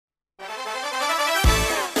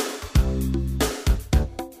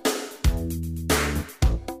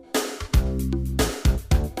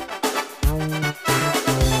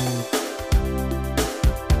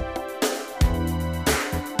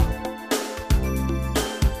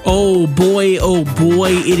Oh boy,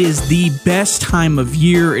 it is the best time of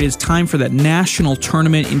year. It is time for that national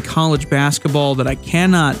tournament in college basketball that I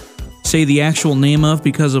cannot say the actual name of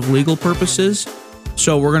because of legal purposes.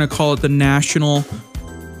 So we're going to call it the national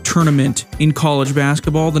tournament in college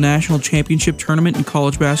basketball, the national championship tournament in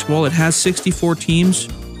college basketball. It has 64 teams,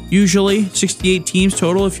 usually 68 teams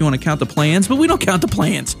total if you want to count the play-ins, but we don't count the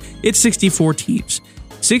play-ins. It's 64 teams.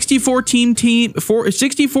 64 team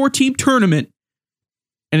tournament.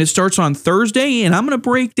 And it starts on Thursday, and I'm going to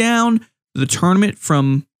break down the tournament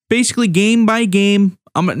from basically game by game.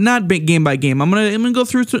 I'm not game by game. I'm going to go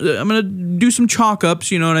through. I'm going to do some chalk ups.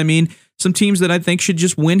 You know what I mean? Some teams that I think should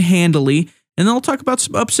just win handily, and then I'll talk about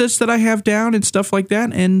some upsets that I have down and stuff like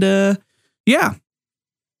that. And yeah,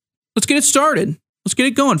 let's get it started. Let's get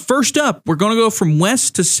it going. First up, we're going to go from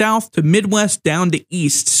west to south to Midwest down to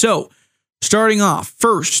east. So, starting off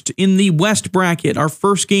first in the West bracket, our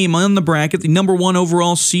first game on the bracket, the number 1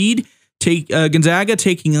 overall seed, Gonzaga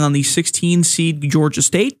taking on the 16 seed Georgia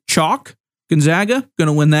State. Chalk. Gonzaga going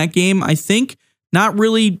to win that game, I think. Not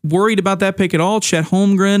really worried about that pick at all. Chet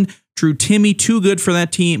Holmgren, Drew Timme, too good for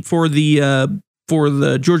that team for the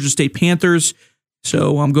Georgia State Panthers.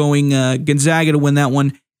 So I'm going Gonzaga to win that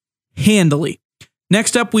one handily.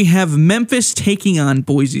 Next up, we have Memphis taking on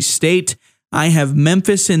Boise State. I have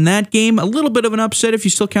Memphis in that game. A little bit of an upset if you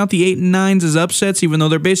still count the 8 and 9s as upsets, even though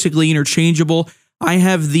they're basically interchangeable. I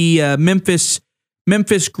have the the Memphis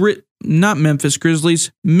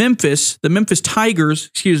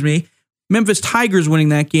Tigers winning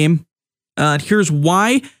that game. Here's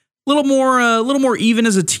why. A little more even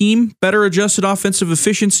as a team. Better adjusted offensive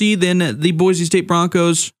efficiency than the Boise State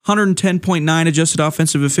Broncos. 110.9 adjusted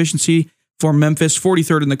offensive efficiency for Memphis,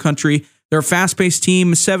 43rd in the country. They're a fast-paced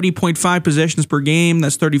team, 70.5 possessions per game.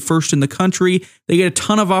 That's 31st in the country. They get a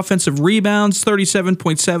ton of offensive rebounds,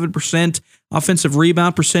 37.7% offensive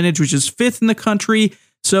rebound percentage, which is 5th in the country.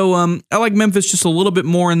 So I like Memphis just a little bit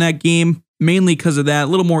more in that game, mainly because of that. A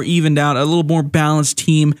little more evened out, a little more balanced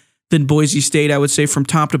team than Boise State, I would say, from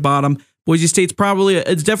top to bottom. Boise State's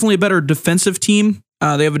it's definitely a better defensive team.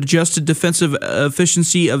 They have an adjusted defensive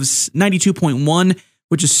efficiency of 92.1,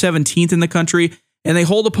 which is 17th in the country. And they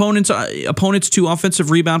hold opponents to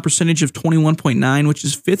offensive rebound percentage of 21.9, which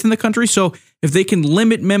is 5th in the country. So if they can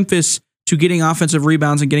limit Memphis to getting offensive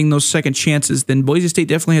rebounds and getting those second chances, then Boise State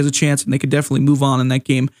definitely has a chance, and they could definitely move on in that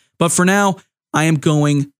game. But for now, I am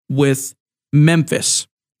going with Memphis.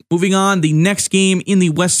 Moving on, the next game in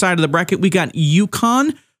the west side of the bracket, we got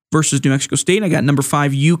UConn versus New Mexico State. I got number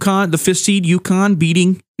 5 UConn, the 5th seed UConn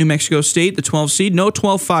beating New Mexico State, the 12th seed. No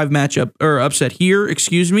 12-5 matchup or upset here,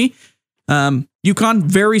 excuse me. UConn,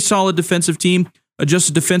 very solid defensive team,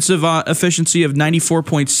 adjusted defensive efficiency of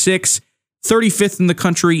 94.6, 35th in the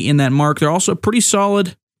country in that mark. They're also a pretty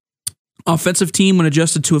solid offensive team when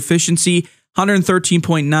adjusted to efficiency,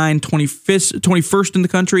 113.9, 21st in the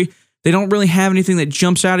country. They don't really have anything that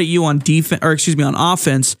jumps out at you on on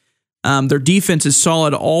offense. Their defense is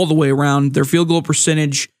solid all the way around. Their field goal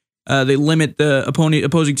percentage, they limit the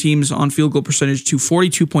opposing teams on field goal percentage to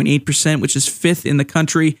 42.8%, which is 5th in the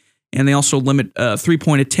country. And they also limit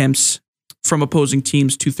 3-point attempts from opposing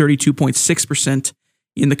teams to 32.6%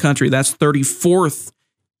 in the country. That's 34th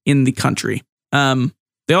in the country.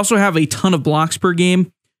 They also have a ton of blocks per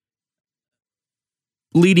game,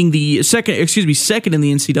 leading the second in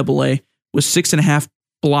the NCAA with 6.5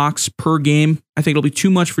 blocks per game. I think it'll be too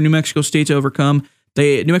much for New Mexico State to overcome.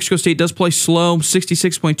 New Mexico State does play slow,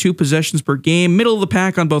 66.2 possessions per game, middle of the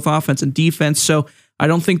pack on both offense and defense. So I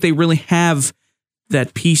don't think they really have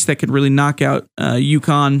that piece that could really knock out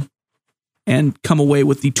UConn and come away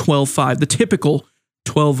with the 12-5, the typical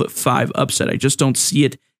 12-5 upset. I just don't see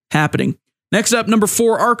it happening. Next up, number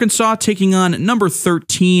 4, Arkansas taking on number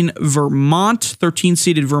 13, Vermont,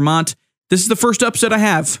 13-seeded Vermont. This is the first upset I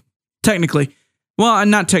have, technically. Well,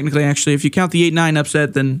 not technically, actually. If you count the 8-9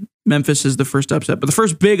 upset, then Memphis is the first upset. But the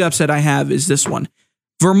first big upset I have is this one.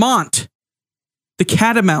 Vermont, the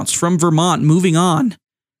Catamounts from Vermont, moving on,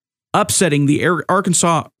 upsetting the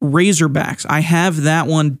Arkansas Razorbacks. I have that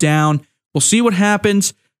one down. We'll see what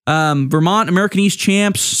happens. Vermont, American East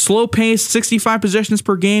champs, slow pace, 65 possessions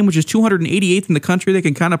per game, which is 288th in the country. They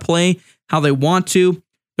can kind of play how they want to.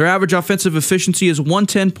 Their average offensive efficiency is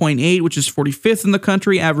 110.8, which is 45th in the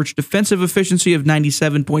country. Average defensive efficiency of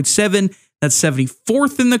 97.7. That's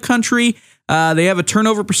 74th in the country. They have a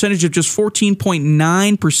turnover percentage of just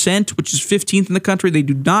 14.9%, which is 15th in the country. They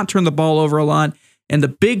do not turn the ball over a lot. And the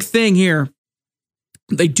big thing here,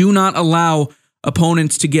 they do not allow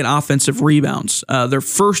opponents to get offensive rebounds. They're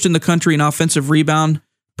first in the country in offensive rebound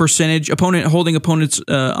percentage. Holding opponents'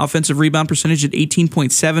 offensive rebound percentage at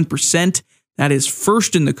 18.7%. That is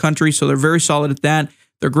first in the country, so they're very solid at that.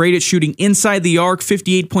 They're great at shooting inside the arc,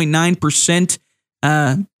 58.9%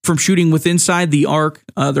 from shooting with inside the arc.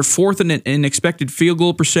 They're fourth in an expected field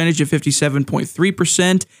goal percentage at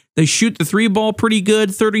 57.3%. They shoot the three ball pretty good,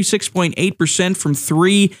 36.8% from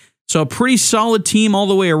three. So a pretty solid team all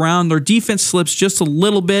the way around. Their defense slips just a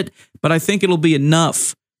little bit, but I think it'll be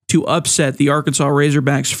enough to upset the Arkansas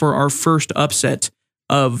Razorbacks for our first upset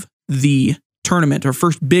of the tournament, our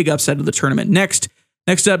first big upset of the tournament. Next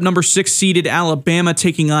up, number 6 seeded Alabama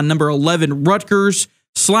taking on number 11 Rutgers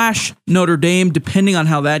 / Notre Dame, depending on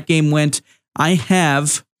how that game went.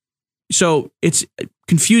 So it's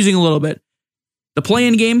confusing a little bit. The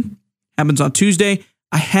play-in game happens on Tuesday.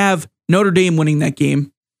 I have Notre Dame winning that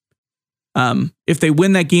game. If they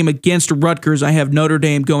win that game against Rutgers, I have Notre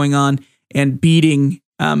Dame going on and beating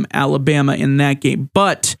Alabama in that game.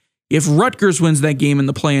 But if Rutgers wins that game in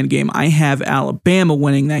the play-in game, I have Alabama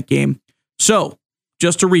winning that game. So,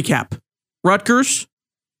 just to recap, Rutgers,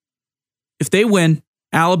 if they win,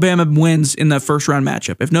 Alabama wins in that first round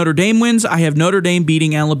matchup. If Notre Dame wins, I have Notre Dame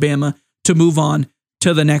beating Alabama to move on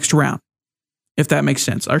to the next round, if that makes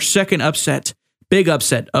sense. Our second upset, big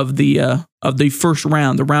upset of the first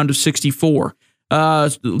round, the round of 64.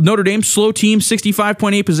 Notre Dame, slow team,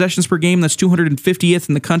 65.8 possessions per game. That's 250th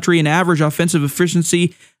in the country. An average offensive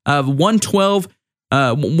efficiency of 112,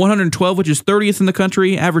 which is 30th in the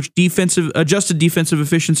country. Average adjusted defensive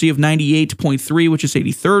efficiency of 98.3, which is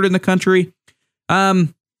 83rd in the country.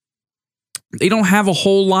 They don't have a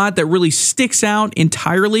whole lot that really sticks out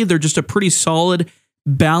entirely. They're just a pretty solid,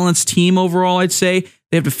 balanced team overall, I'd say.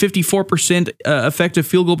 They have a 54% effective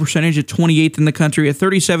field goal percentage at 28th in the country, a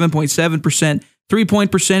 37.7%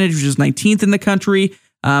 three-point percentage, which is 19th in the country.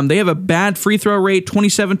 They have a bad free throw rate,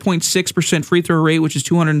 27.6% free throw rate, which is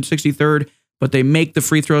 263rd, but they make the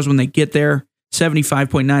free throws when they get there.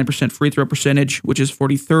 75.9% free throw percentage, which is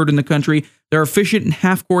 43rd in the country. They're efficient in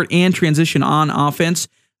half court and transition on offense.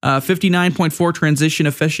 59.4 transition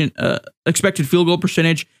efficient expected field goal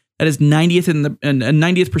percentage. That is 90th in the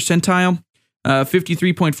 90th percentile.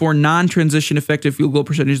 53.4 non-transition effective field goal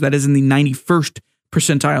percentage. That is in the 91st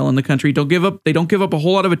percentile in the country. They don't give up a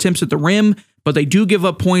whole lot of attempts at the rim, but they do give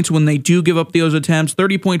up points when they do give up those attempts.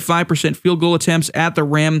 30.5% field goal attempts at the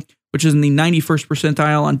rim, which is in the 91st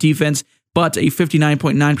percentile on defense, but a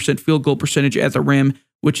 59.9% field goal percentage at the rim,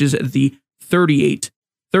 which is at the 38th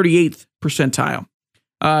percentile.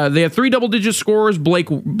 They have 3 double-digit scorers, Blake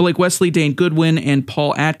Wesley, Dane Goodwin, and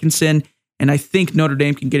Paul Atkinson, and I think Notre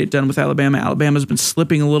Dame can get it done with Alabama. Alabama's been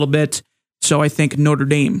slipping a little bit, so I think Notre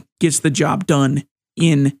Dame gets the job done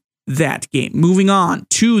in that game. Moving on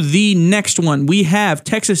to the next one, we have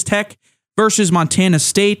Texas Tech versus Montana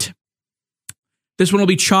State. This one will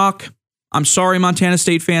be chalk. I'm sorry, Montana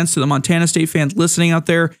State fans, to the Montana State fans listening out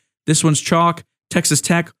there. This one's chalk. Texas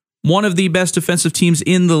Tech, one of the best defensive teams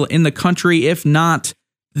in the country, if not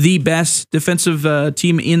the best defensive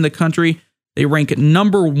team in the country. They rank at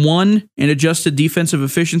number 1 in adjusted defensive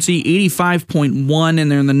efficiency, 85.1,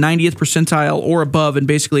 and they're in the 90th percentile or above in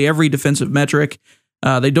basically every defensive metric.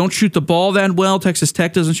 They don't shoot the ball that well. Texas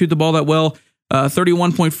Tech doesn't shoot the ball that well.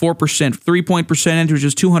 31.4% three-point percentage, which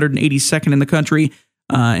is 282nd in the country,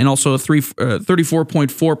 and also a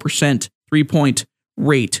 34.4% three-point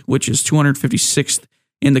rate, which is 256th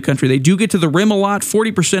in the country. They do get to the rim a lot.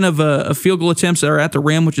 40% of field goal attempts are at the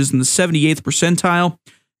rim, which is in the 78th percentile.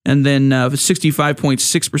 And then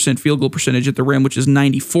 65.6% field goal percentage at the rim, which is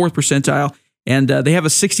 94th percentile. And they have a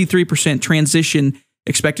 63% transition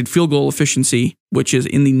expected field goal efficiency, which is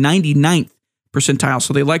in the 99th percentile.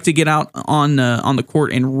 So they like to get out on the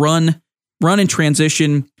court and run in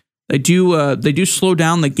transition. They do slow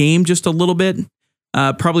down the game just a little bit,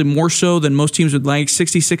 probably more so than most teams would like.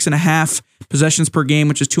 66.5 possessions per game,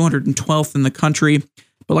 which is 212th in the country.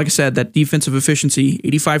 But like I said, that defensive efficiency,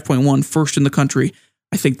 85.1, first in the country.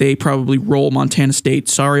 I think they probably roll Montana State.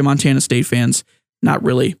 Sorry, Montana State fans. Not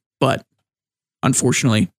really, but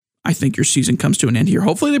unfortunately, I think your season comes to an end here.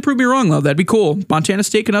 Hopefully they prove me wrong, though. That'd be cool. Montana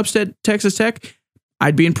State can upset Texas Tech.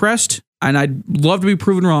 I'd be impressed, and I'd love to be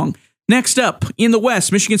proven wrong. Next up, in the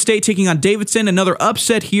West, Michigan State taking on Davidson. Another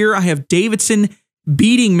upset here. I have Davidson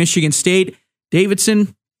beating Michigan State.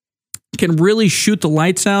 Davidson can really shoot the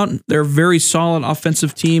lights out. They're a very solid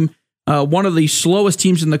offensive team. One of the slowest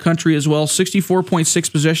teams in the country as well,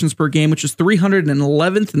 64.6 possessions per game, which is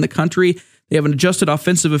 311th in the country. They have an adjusted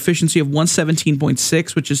offensive efficiency of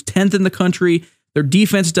 117.6, which is 10th in the country. Their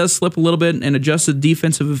defense does slip a little bit, and adjusted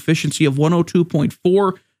defensive efficiency of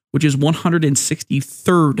 102.4, which is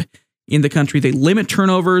 163rd in the country. They limit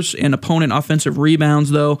turnovers and opponent offensive rebounds,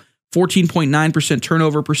 though. 14.9%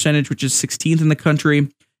 turnover percentage, which is 16th in the country.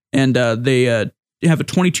 and they have a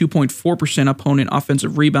 22.4% opponent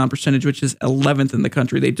offensive rebound percentage, which is 11th in the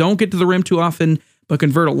country. They don't get to the rim too often, but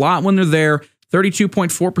convert a lot when they're there.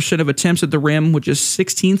 32.4% of attempts at the rim, which is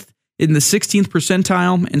 16th in the 16th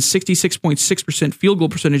percentile, and 66.6% field goal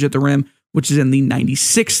percentage at the rim, which is in the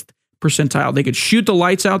 96th percentile. They could shoot the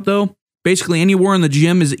lights out, though. Basically, anywhere in the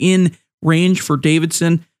gym is in range for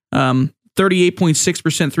Davidson.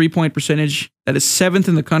 38.6% three-point percentage. That is 7th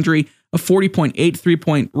in the country. A 40.8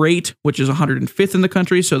 three-point rate, which is 105th in the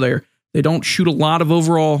country. So they don't shoot a lot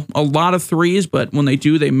of threes, but when they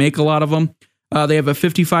do, they make a lot of them. They have a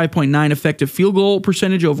 55.9 effective field goal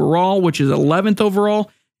percentage overall, which is 11th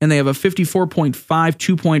overall. And they have a 54.5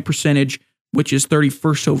 two-point percentage, which is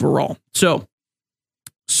 31st overall. So,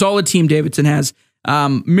 solid team Davidson has.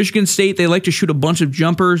 Michigan State, they like to shoot a bunch of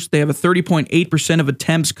jumpers. They have a 30.8% of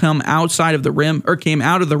attempts came out of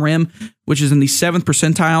the rim, which is in the 7th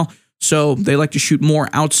percentile. So they like to shoot more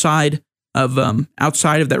outside of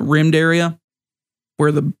that rimmed area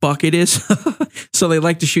where the bucket is. So they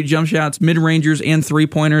like to shoot jump shots, mid-rangers, and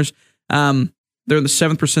three-pointers. They're in the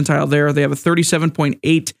 7th percentile there. They have a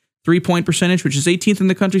 37.8 three-point percentage, which is 18th in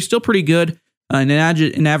the country. Still pretty good. An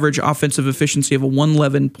average offensive efficiency of a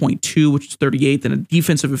 111.2, which is 38th, and a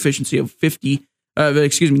defensive efficiency of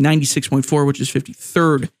 96.4, which is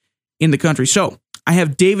 53rd in the country. So I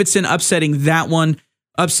have Davidson upsetting in that one.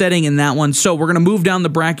 So we're going to move down the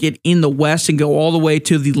bracket in the West and go all the way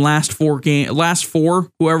to the last four,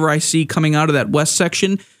 whoever I see coming out of that West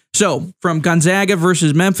section. So from Gonzaga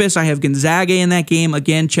versus Memphis, I have Gonzaga in that game.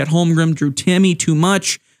 Again, Chet Holmgren drew Timmy too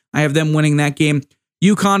much. I have them winning that game.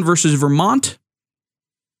 UConn versus Vermont.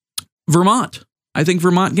 I think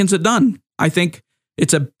Vermont gets it done. I think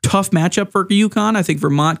it's a tough matchup for UConn. I think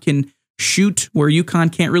Vermont can shoot where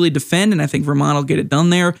UConn can't really defend, and I think Vermont will get it done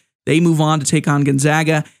there. They move on to take on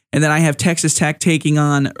Gonzaga. And then I have Texas Tech taking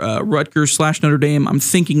on Rutgers / Notre Dame. I'm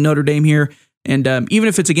thinking Notre Dame here. And even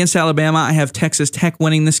if it's against Alabama, I have Texas Tech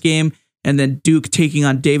winning this game. And then Duke taking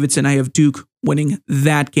on Davidson. I have Duke winning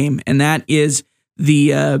that game. And that is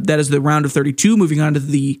the round of 32. Moving on to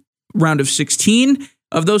the round of 16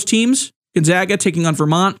 of those teams. Gonzaga taking on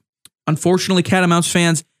Vermont. Unfortunately, Catamounts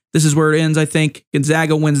fans, this is where it ends, I think.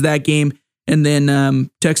 Gonzaga wins that game. And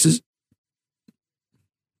then Texas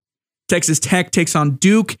Tech takes on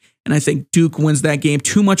Duke, and I think Duke wins that game.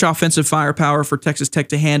 Too much offensive firepower for Texas Tech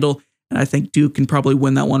to handle, and I think Duke can probably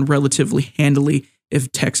win that one relatively handily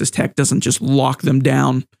if Texas Tech doesn't just lock them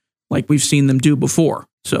down like we've seen them do before.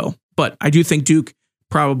 So, but I do think Duke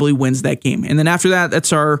probably wins that game. And then after that,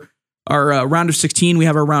 that's our round of 16. We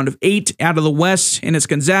have our round of 8 out of the West, and it's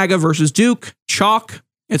Gonzaga versus Duke. Chalk.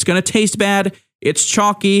 It's going to taste bad. It's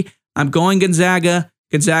chalky. I'm going Gonzaga.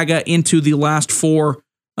 Gonzaga into the last four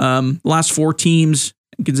teams.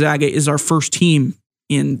 Gonzaga is our first team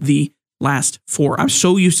in the last four. I'm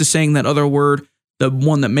so used to saying that other word, the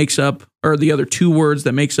one that makes up, or the other two words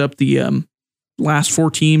that makes up the last four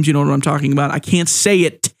teams. You know what I'm talking about? I can't say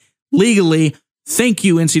it legally. Thank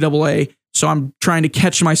you, NCAA. So I'm trying to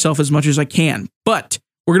catch myself as much as I can. But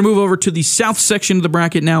we're going to move over to the south section of the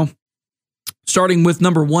bracket now, starting with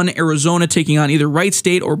number 1, Arizona, taking on either Wright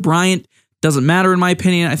State or Bryant. Doesn't matter in my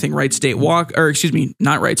opinion. I think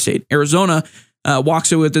Arizona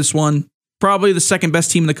walks away with this one. Probably the second best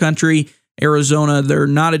team in the country. Arizona, they're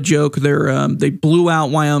not a joke. They blew out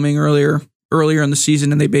Wyoming earlier in the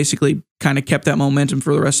season, and they basically kind of kept that momentum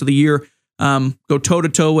for the rest of the year. Go toe to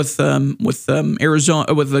toe with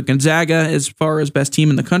Arizona, with Gonzaga as far as best team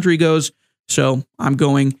in the country goes. So I'm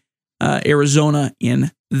going Arizona in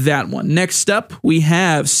that one. Next up, we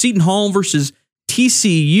have Seton Hall versus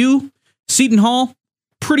TCU. Seton Hall,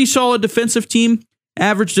 pretty solid defensive team.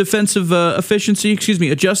 Average defensive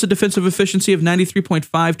adjusted defensive efficiency of 93.5,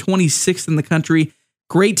 26th in the country.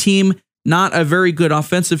 Great team, not a very good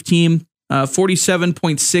offensive team.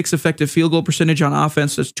 47.6 effective field goal percentage on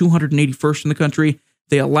offense. That's 281st in the country.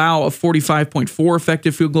 They allow a 45.4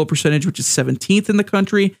 effective field goal percentage, which is 17th in the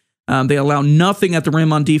country. They allow nothing at the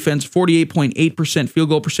rim on defense. 48.8% field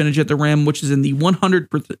goal percentage at the rim, which is in the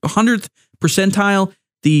 100th percentile.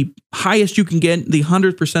 The highest you can get, the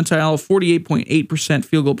 100th percentile, 48.8%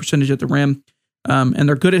 field goal percentage at the rim. And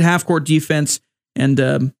they're good at half-court defense. And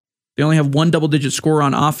they only have one double-digit scorer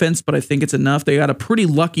on offense, but I think it's enough. They got a pretty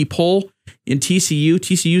lucky pull in TCU.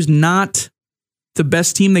 TCU's not the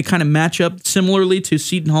best team. They kind of match up similarly to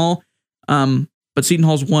Seton Hall. But Seton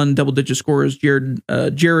Hall's one double-digit scorer is Jared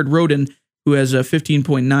Roden, who has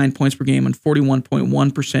 15.9 points per game and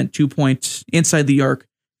 41.1% 2 points inside the arc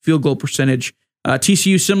field goal percentage.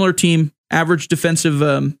 TCU, similar team, average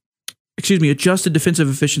adjusted defensive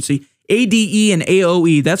efficiency, ADE and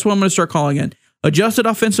AOE. That's what I'm going to start calling it. Adjusted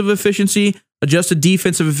offensive efficiency, adjusted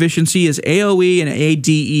defensive efficiency is AOE and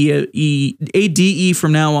ADE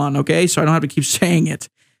from now on, okay? So I don't have to keep saying it.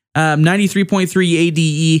 93.3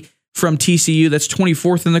 ADE from TCU. That's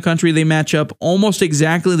 24th in the country. They match up almost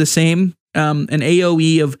exactly the same. An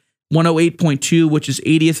AOE of 108.2, which is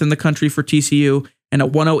 80th in the country for TCU, and a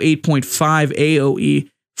 108.5 AOE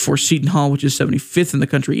for Seton Hall, which is 75th in the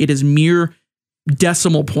country. It is mere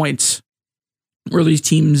decimal points where these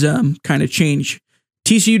teams kind of change.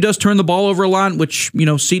 TCU does turn the ball over a lot, which,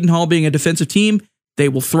 Seton Hall being a defensive team, they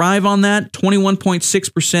will thrive on that.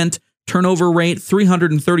 21.6% turnover rate,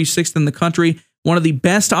 336th in the country. One of the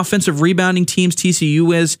best offensive rebounding teams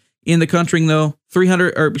TCU is in the country, though.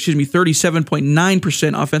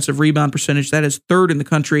 37.9% offensive rebound percentage. That is third in the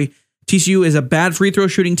country. TCU is a bad free throw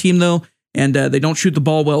shooting team, though, and they don't shoot the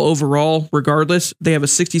ball well overall, regardless. They have a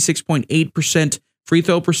 66.8% free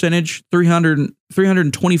throw percentage,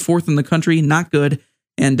 324th in the country, not good.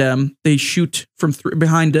 And they shoot from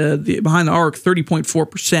behind the arc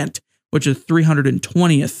 30.4%, which is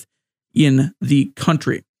 320th in the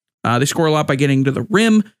country. They score a lot by getting to the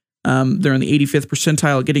rim. They're in the 85th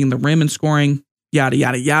percentile at getting in the rim and scoring, yada,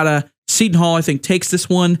 yada, yada. Seton Hall, I think, takes this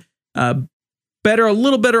one. A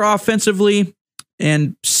little better offensively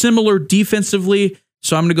and similar defensively.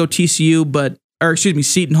 So I'm going to go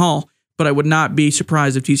Seton Hall, but I would not be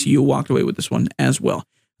surprised if TCU walked away with this one as well.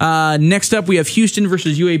 Next up, we have Houston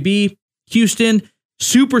versus UAB. Houston,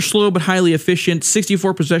 super slow but highly efficient,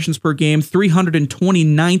 64 possessions per game,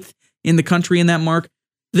 329th in the country in that mark.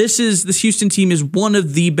 This Houston team is one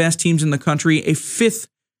of the best teams in the country. A 5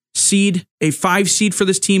 seed for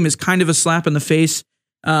this team is kind of a slap in the face.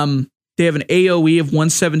 They have an AOE of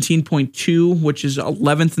 117.2, which is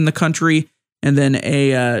 11th in the country, and then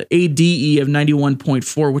a ADE of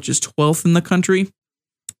 91.4, which is 12th in the country.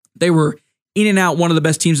 They were in and out one of the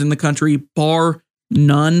best teams in the country, bar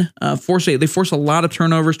none. They force a lot of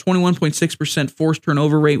turnovers, 21.6% forced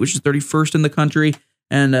turnover rate, which is 31st in the country.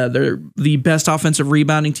 And they're the best offensive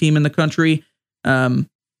rebounding team in the country.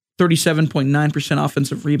 37.9%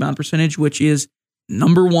 offensive rebound percentage, which is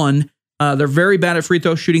number one. They're very bad at free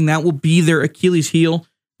throw shooting. That will be their Achilles heel.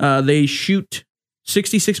 They shoot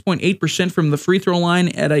 66.8% from the free throw line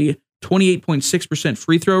at a 28.6%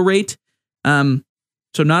 free throw rate.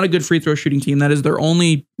 So not a good free throw shooting team. That is their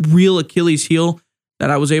only real Achilles heel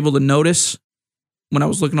that I was able to notice when I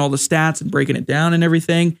was looking at all the stats and breaking it down and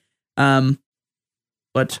everything.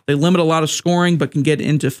 But they limit a lot of scoring, but can get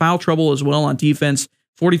into foul trouble as well on defense.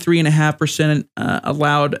 43.5%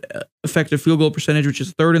 allowed effective field goal percentage, which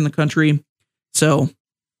is third in the country. So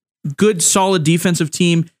good, solid defensive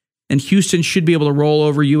team, and Houston should be able to roll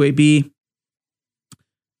over UAB.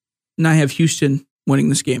 And I have Houston winning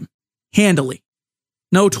this game handily.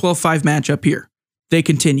 No 12-5 matchup here. They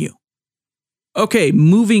continue. Okay,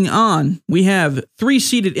 moving on. We have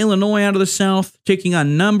 3-seeded Illinois out of the South taking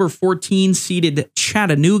on number 14-seeded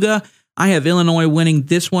Chattanooga. I have Illinois winning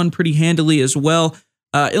this one pretty handily as well.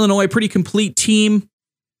 Illinois, pretty complete team.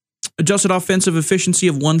 Adjusted offensive efficiency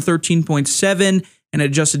of 113.7 and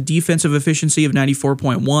adjusted defensive efficiency of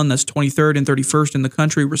 94.1. That's 23rd and 31st in the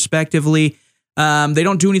country, respectively. They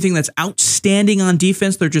don't do anything that's outstanding on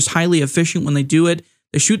defense. They're just highly efficient when they do it.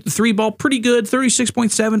 They shoot the three ball pretty good,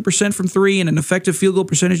 36.7% from three, and an effective field goal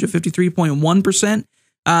percentage of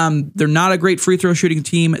 53.1%. They're not a great free throw shooting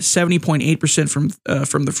team, 70.8%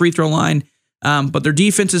 from the free throw line. But their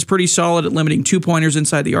defense is pretty solid at limiting 2-pointers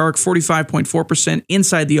inside the arc, 45.4%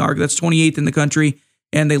 inside the arc. That's 28th in the country.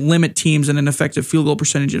 And they limit teams in an effective field goal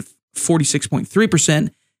percentage of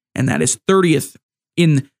 46.3%, and that is 30th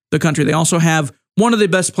in the country. They also have one of the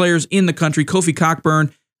best players in the country, Kofi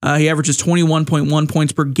Cockburn. He averages 21.1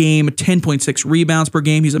 points per game, 10.6 rebounds per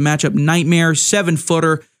game. He's a matchup nightmare,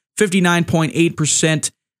 7-footer,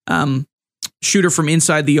 59.8% shooter from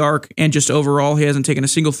inside the arc, and just overall, he hasn't taken a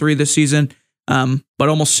single three this season, but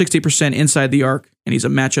almost 60% inside the arc, and he's a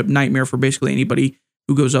matchup nightmare for basically anybody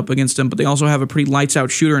who goes up against him. But they also have a pretty lights-out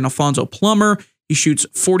shooter in Alfonso Plummer. He shoots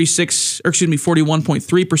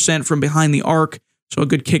 41.3% from behind the arc. So a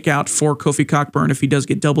good kick out for Kofi Cockburn if he does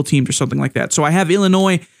get double teamed or something like that. So I have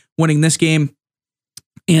Illinois winning this game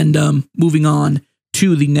and moving on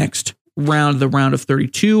to the next round, the round of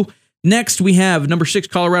 32. Next, we have number 6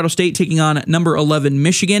 Colorado State taking on number 11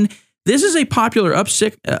 Michigan. This is a popular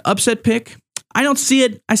upset pick. I don't see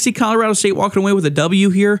it. I see Colorado State walking away with a W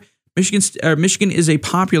here. Michigan is a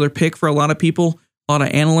popular pick for a lot of people, a lot of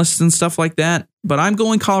analysts and stuff like that. But I'm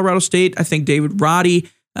going Colorado State. I think David Roddy,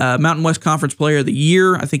 Mountain West Conference Player of the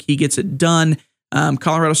Year. I think he gets it done.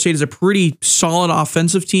 Colorado State is a pretty solid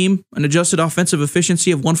offensive team, an adjusted offensive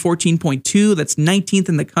efficiency of 114.2. That's 19th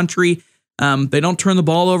in the country. They don't turn the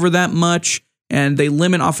ball over that much, and they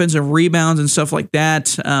limit offensive rebounds and stuff like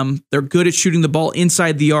that. They're good at shooting the ball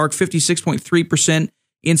inside the arc, 56.3%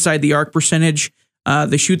 inside the arc percentage.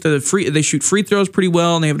 They shoot free throws pretty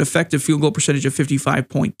well, and they have an effective field goal percentage of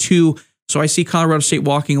 55.2. So I see Colorado State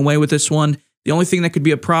walking away with this one. The only thing that could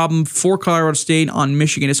be a problem for Colorado State on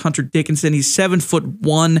Michigan is Hunter Dickinson. He's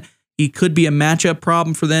 7'1". He could be a matchup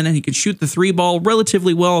problem for them, and he can shoot the three ball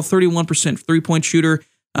relatively well, 31% three-point shooter,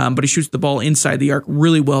 but he shoots the ball inside the arc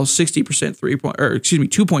really well, 60%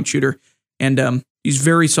 2-point shooter, and he's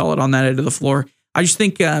very solid on that end of the floor. I just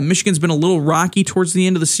think Michigan's been a little rocky towards the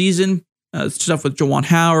end of the season. Stuff with Juwan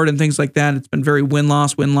Howard and things like that. It's been very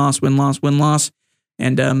win-loss, win-loss, win-loss, win-loss,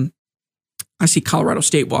 and I see Colorado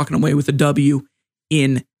State walking away with a W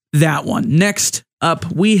in that one. Next up,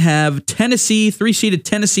 we have Tennessee, 3-seeded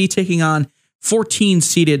Tennessee taking on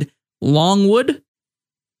 14-seeded Longwood.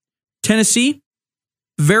 Tennessee,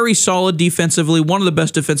 very solid defensively, one of the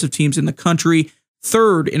best defensive teams in the country,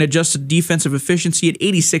 third in adjusted defensive efficiency at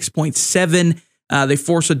 86.7. They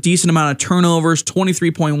force a decent amount of turnovers,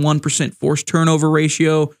 23.1% forced turnover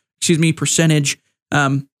percentage.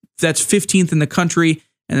 That's 15th in the country.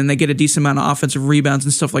 And then they get a decent amount of offensive rebounds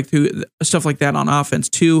and stuff like that on offense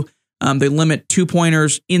too. They limit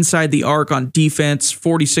 2-pointers inside the arc on defense,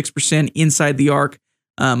 46% inside the arc,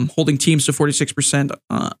 holding teams to 46%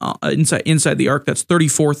 inside the arc. That's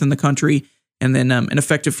 34th in the country. And then an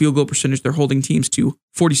effective field goal percentage, they're holding teams to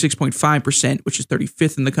 46.5%, which is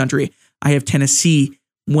 35th in the country. I have Tennessee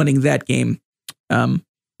winning that game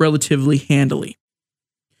relatively handily.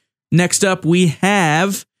 Next up, we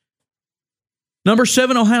have number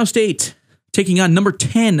 7, Ohio State, taking on number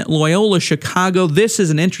 10, Loyola Chicago. This is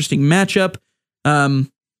an interesting matchup. I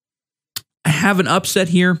have an upset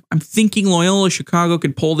here. I'm thinking Loyola Chicago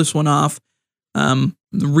could pull this one off. The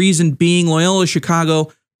reason being, Loyola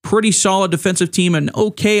Chicago, pretty solid defensive team, an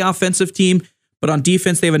okay offensive team, but on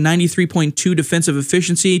defense, they have a 93.2 defensive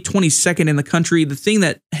efficiency, 22nd in the country. The thing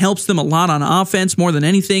that helps them a lot on offense, more than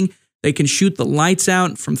anything, they can shoot the lights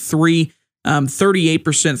out from three.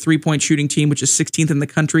 38% three-point shooting team, which is 16th in the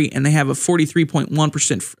country, and they have a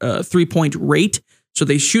 43.1% three-point rate. So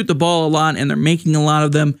they shoot the ball a lot, and they're making a lot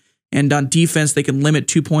of them. And on defense, they can limit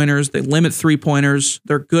 2-pointers. They limit 3-pointers.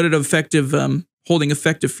 They're good at holding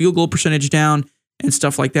effective field goal percentage down and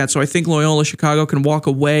stuff like that. So I think Loyola Chicago can walk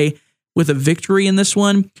away with a victory in this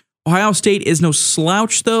one. Ohio State is no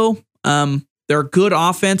slouch, though. They're a good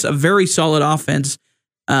offense, a very solid offense.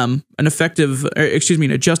 An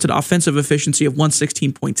adjusted offensive efficiency of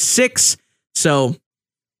 116.6. So,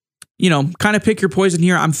 kind of pick your poison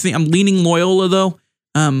here. I'm leaning Loyola though.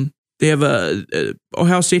 They have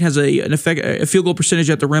Ohio State has a field goal percentage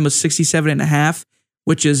at the rim of 67.5,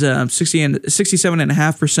 which is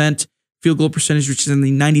 67.5% field goal percentage, which is in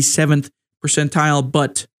the 97th percentile.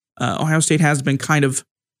 But Ohio State has been kind of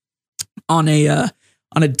on a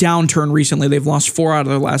downturn recently. They've lost 4 out of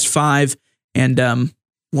their last 5, and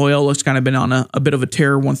Loyola's kind of been on a bit of a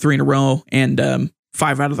tear, won 3 in a row, and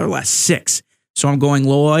 5 out of their last 6. So I'm going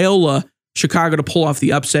Loyola, Chicago to pull off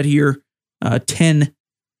the upset here.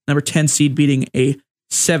 Number 10 seed beating a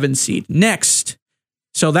 7 seed. Next,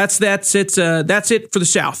 so that's it. That's it for the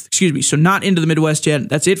South. Excuse me. So not into the Midwest yet.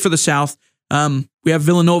 That's it for the South. We have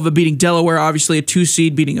Villanova beating Delaware, obviously a 2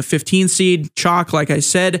 seed beating a 15 seed. Chalk, like I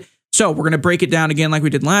said. So we're going to break it down again like we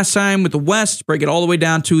did last time with the West. Break it all the way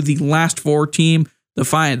down to the last 4 team. The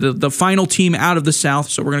final team out of the South.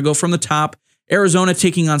 So we're going to go from the top. Arizona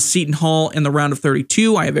taking on Seton Hall in the round of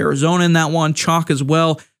 32. I have Arizona in that one. Chalk as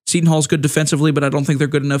well. Seton Hall's good defensively, but I don't think they're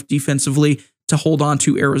good enough defensively to hold on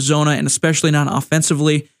to Arizona, and especially not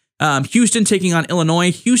offensively. Houston taking on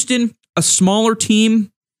Illinois. Houston, a smaller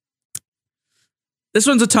team. This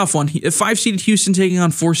one's a tough one. 5-seeded Houston taking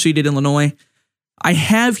on 4-seeded Illinois. I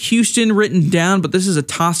have Houston written down, but this is a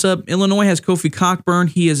toss-up. Illinois has Kofi Cockburn.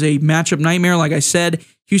 He is a matchup nightmare, like I said.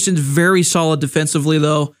 Houston's very solid defensively,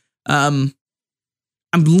 though. I'm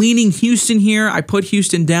leaning Houston here. I put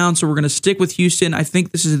Houston down, so we're going to stick with Houston. I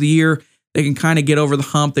think this is the year they can kind of get over the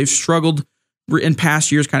hump. They've struggled in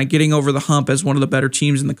past years kind of getting over the hump as one of the better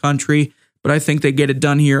teams in the country, but I think they get it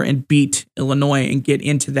done here and beat Illinois and get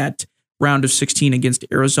into that round of 16 against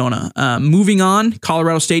Arizona. Moving on,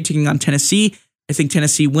 Colorado State taking on Tennessee. I think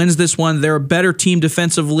Tennessee wins this one. They're a better team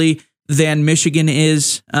defensively than Michigan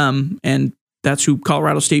is, and that's who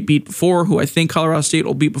Colorado State beat before, who I think Colorado State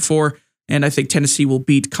will beat before, and I think Tennessee will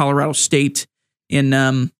beat Colorado State in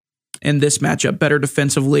this matchup, better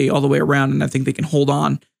defensively all the way around, and I think they can hold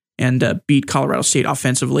on and beat Colorado State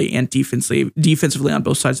offensively and defensively on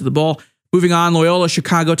both sides of the ball. Moving on, Loyola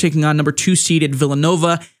Chicago taking on number 2 seeded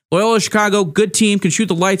Villanova. Loyola Chicago, good team, can shoot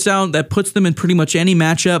the lights out. That puts them in pretty much any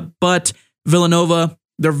matchup. But Villanova,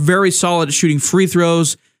 they're very solid at shooting free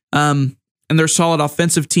throws. And they're a solid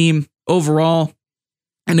offensive team overall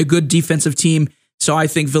and a good defensive team. So I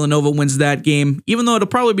think Villanova wins that game, even though it'll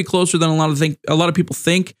probably be closer than a lot of people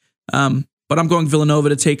think. But I'm going Villanova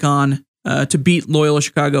to take on to beat Loyola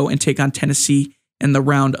Chicago and take on Tennessee in the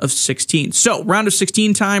round of 16. So round of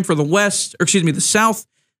 16 time for the South.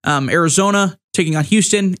 Arizona taking on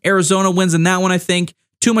Houston. Arizona wins in that one, I think.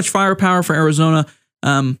 Too much firepower for Arizona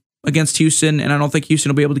against Houston, and I don't think Houston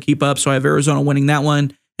will be able to keep up. So I have Arizona winning that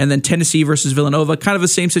one. And then Tennessee versus Villanova, kind of the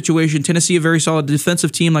same situation. Tennessee, a very solid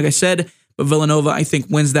defensive team, like I said, but Villanova, I think,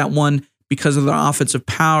 wins that one because of their offensive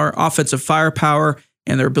firepower,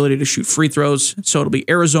 and their ability to shoot free throws. So it'll be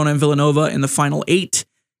Arizona and Villanova in the final 8,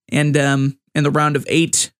 and in the round of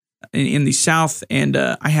 8 in the South. And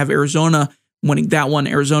I have Arizona winning that one.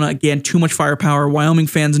 Arizona, again, too much firepower. Wyoming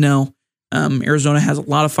fans know Arizona has a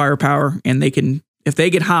lot of firepower, and if they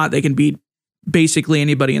get hot, they can beat basically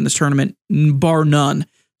anybody in this tournament, bar none.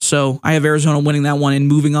 So I have Arizona winning that one and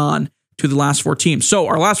moving on to the last 4 teams. So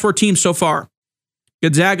our last 4 teams so far: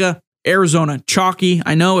 Gonzaga, Arizona, chalky.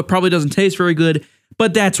 I know it probably doesn't taste very good,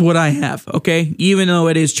 but that's what I have, okay? Even though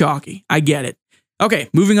it is chalky. I get it. Okay,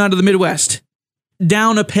 moving on to the Midwest.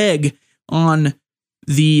 Down a peg on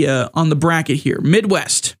the bracket here.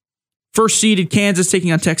 Midwest. First seeded Kansas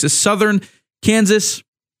taking on Texas Southern. Kansas,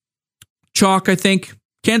 chalk, I think.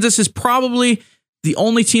 Kansas is probably the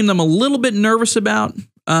only team that I'm a little bit nervous about,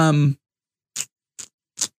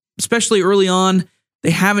 especially early on.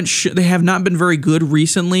 They have not been very good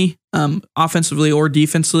recently, offensively or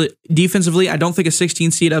defensively. I don't think a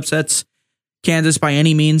 16 seed upsets Kansas by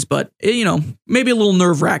any means, but maybe a little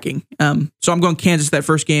nerve wracking. So I'm going Kansas that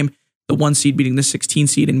first game, the 1 seed beating the 16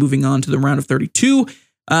 seed and moving on to the round of 32.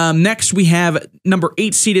 Next, we have number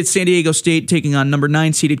 8 seeded San Diego State taking on number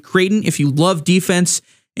 9 seeded Creighton. If you love defense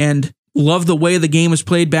and love the way the game was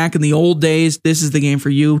played back in the old days, this is the game for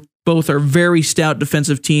you. Both are very stout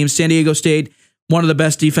defensive teams. San Diego State, one of the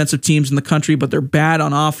best defensive teams in the country, but they're bad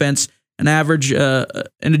on offense. An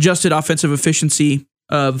adjusted offensive efficiency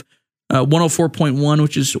of 104.1,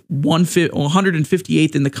 which is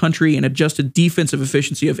 158th in the country, and adjusted defensive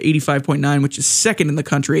efficiency of 85.9, which is 2nd in the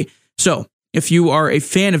country. So if you are a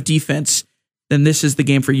fan of defense, then this is the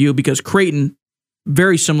game for you, because Creighton,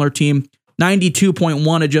 very similar team,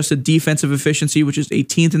 92.1 adjusted defensive efficiency, which is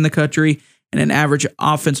 18th in the country, and an average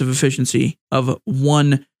offensive efficiency of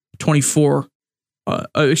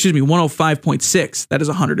 105.6. That is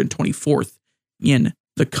 124th in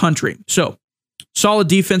the country. So solid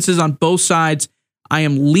defenses on both sides. I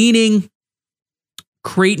am leaning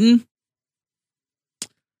Creighton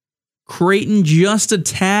just a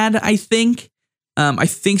tad, I think. I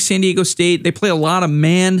think San Diego State, they play a lot of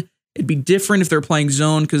man. It'd be different if they're playing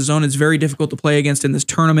zone, because zone is very difficult to play against in this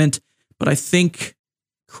tournament. But I think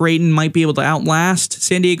Creighton might be able to outlast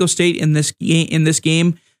San Diego State in this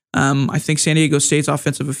game. I think San Diego State's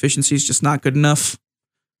offensive efficiency is just not good enough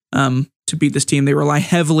to beat this team. They rely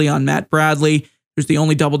heavily on Matt Bradley, who's the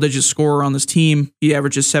only double-digit scorer on this team. He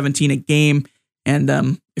averages 17 a game,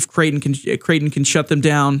 and if Creighton can shut him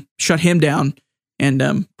down,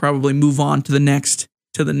 and probably move on to the next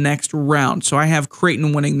round. So I have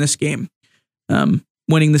Creighton winning this game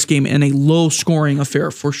in a low-scoring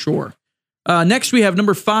affair for sure. Next, we have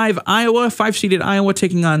number 5 Iowa, 5-seeded Iowa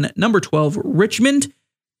taking on number 12 Richmond.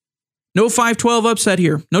 No 5-12 upset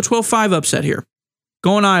here. No 12-5 upset here.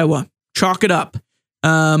 Going Iowa. Chalk it up.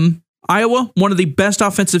 Iowa, one of the best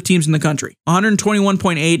offensive teams in the country.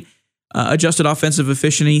 121.8 adjusted offensive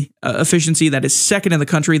efficiency. That is 2nd in the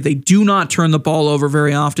country. They do not turn the ball over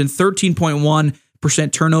very often.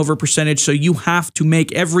 13.1% turnover percentage. So you have to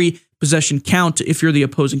make every possession count if you're the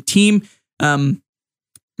opposing team.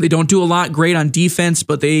 They don't do a lot great on defense,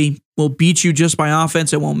 but they will beat you just by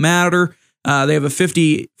offense. It won't matter. They have a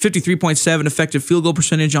 53.7 effective field goal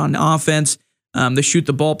percentage on offense. They shoot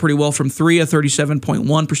the ball pretty well from 3, a 37.1%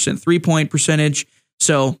 3-point percentage.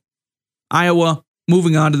 So Iowa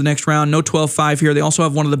moving on to the next round. No 12-5 here. They also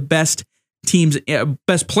have one of the best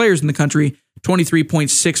players in the country,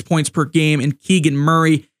 23.6 points per game, and Keegan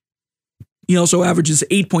Murray. He also averages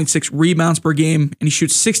 8.6 rebounds per game, and he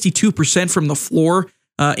shoots 62% from the floor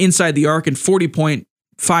inside the arc and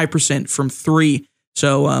 40.5% from 3.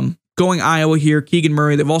 So going Iowa here, Keegan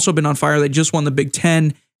Murray. They've also been on fire. They just won the Big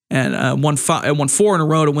Ten and won 4 in a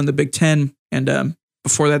row to win the Big Ten. And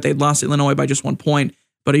before that, they'd lost Illinois by just 1 point.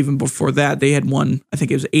 But even before that, they had won, I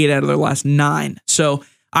think it was 8 out of their last 9. So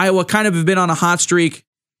Iowa kind of have been on a hot streak.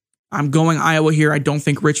 I'm going Iowa here. I don't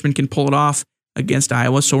think Richmond can pull it off against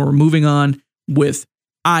Iowa. So we're moving on with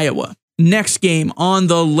Iowa. Next game on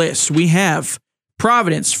the list, we have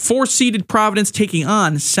Providence, 4-seeded Providence taking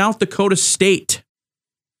on South Dakota State.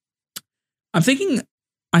 I'm thinking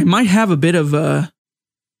I might have a bit of a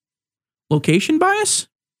location bias,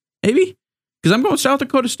 maybe, because I'm going South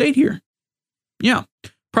Dakota State here. Yeah,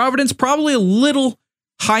 Providence probably a little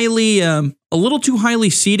too highly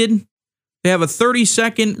seeded. They have a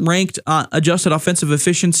 32nd ranked adjusted offensive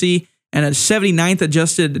efficiency and a 79th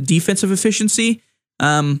adjusted defensive efficiency.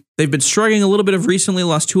 They've been struggling a little bit of recently.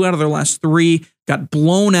 Lost 2 out of their last 3. Got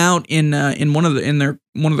blown out in one of their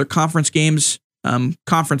conference games,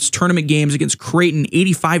 conference tournament games against Creighton,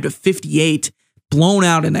 85-58. Blown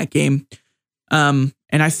out in that game. And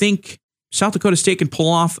I think South Dakota State can pull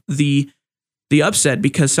off the upset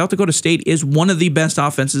because South Dakota State is one of the best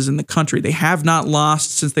offenses in the country. They have not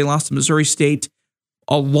lost since they lost to Missouri State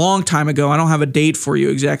a long time ago. I don't have a date for you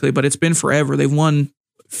exactly, but it's been forever. They've won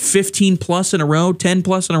 15 plus in a row, 10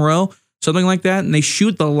 plus in a row, something like that. And they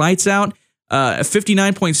shoot the lights out. A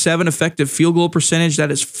 59.7 effective field goal percentage.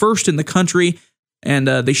 That is first in the country. And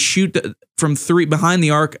they shoot from 3 behind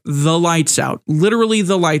the arc, the lights out, literally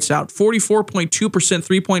the lights out. 44.2%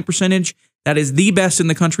 3-point percentage. That is the best in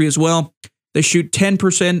the country as well. They shoot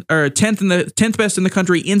 10% or 10th best in the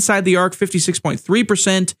country inside the arc,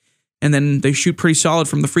 56.3%. And then they shoot pretty solid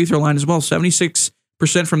from the free throw line as well, 76%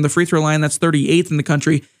 from the free throw line. That's 38th in the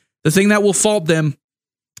country. The thing that will fault them,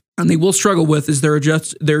 and they will struggle with, is their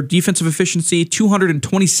defensive efficiency,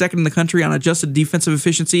 222nd in the country on adjusted defensive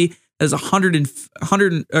efficiency. That is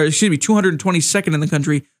 222nd in the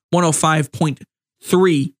country.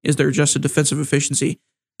 105.3 is their adjusted defensive efficiency.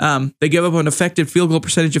 They give up an effective field goal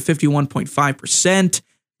percentage of 51.5%.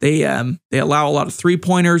 They allow a lot of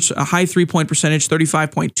 3-pointers, a high 3-point percentage,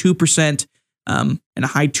 35.2%, and a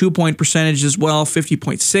high 2-point percentage as well,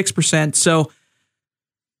 50.6%. So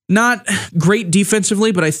not great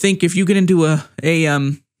defensively, but I think if you get into a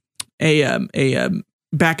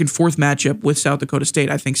back and forth matchup with South Dakota State,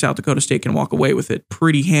 I think South Dakota State can walk away with it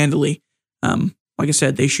pretty handily. Like I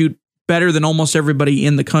said, they shoot better than almost everybody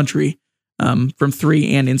in the country from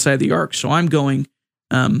 3 and inside the arc. So I'm going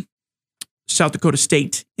South Dakota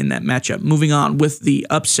State in that matchup. Moving on with the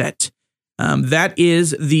upset. That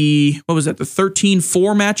is the 13-4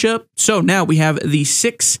 matchup. So now we have the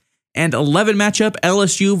 6 and 11 matchup,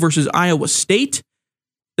 LSU versus Iowa State.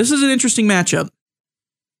 This is an interesting matchup.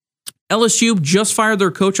 LSU just fired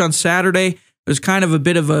their coach on Saturday. There's kind of a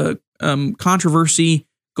bit of a controversy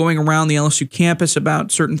going around the LSU campus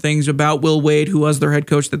about certain things about Will Wade, who was their head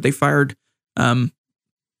coach that they fired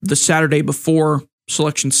the Saturday before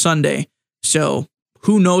Selection Sunday. So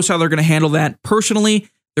who knows how they're going to handle that. Personally,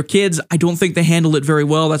 their kids, I don't think they handle it very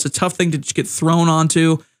well. That's a tough thing to just get thrown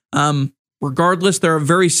onto. Regardless, they're a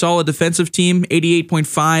very solid defensive team,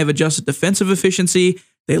 88.5 adjusted defensive efficiency.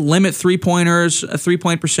 They limit 3-pointers, a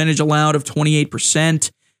 3-point percentage allowed of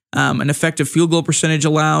 28%, an effective field goal percentage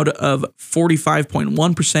allowed of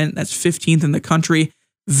 45.1%. That's 15th in the country.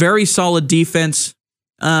 Very solid defense.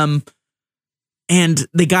 And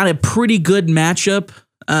they got a pretty good matchup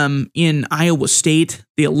in Iowa State,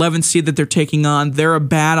 the 11th seed that they're taking on. They're a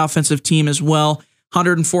bad offensive team as well.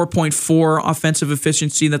 104.4 offensive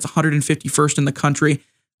efficiency. That's 151st in the country.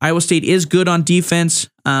 Iowa State is good on defense,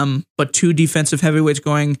 but 2 defensive heavyweights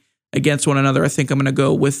going against one another. I think I'm going to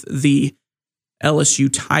go with the LSU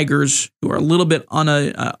Tigers, who are a little bit on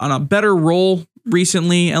a better roll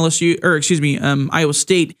recently. Iowa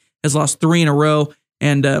State has lost 3 in a row,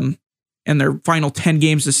 and their final 10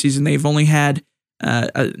 games this season, they've only had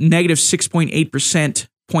a negative 6.8%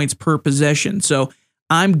 points per possession. So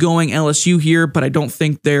I'm going LSU here, but I don't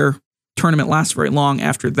think their tournament lasts very long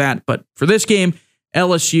after that. But for this game,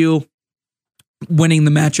 LSU winning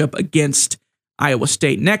the matchup against Iowa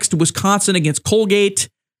State. Next, Wisconsin against Colgate.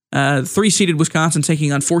 3-seeded Wisconsin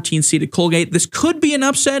taking on 14-seeded Colgate. This could be an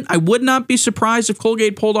upset. I would not be surprised if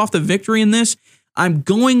Colgate pulled off the victory in this. I'm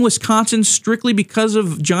going Wisconsin strictly because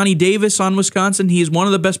of Johnny Davis on Wisconsin. He is one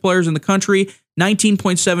of the best players in the country.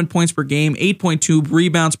 19.7 points per game, 8.2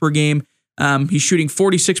 rebounds per game. He's shooting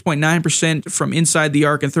 46.9% from inside the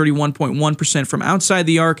arc and 31.1% from outside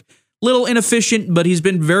the arc. Little inefficient, but he's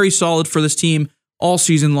been very solid for this team all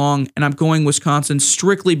season long, and I'm going Wisconsin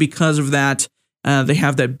strictly because of that. They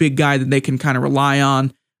have that big guy that they can kind of rely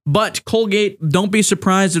on. But Colgate, don't be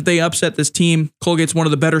surprised if they upset this team. Colgate's one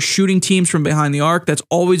of the better shooting teams from behind the arc. That's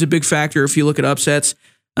always a big factor if you look at upsets.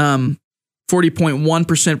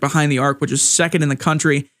 40.1% behind the arc, which is second in the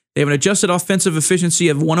country. They have an adjusted offensive efficiency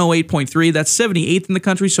of 108.3. That's 78th in the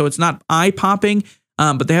country, so it's not eye-popping.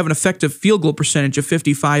 But they have an effective field goal percentage of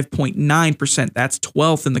 55.9%. That's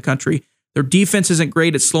 12th in the country. Their defense isn't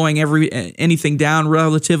great. It's slowing anything down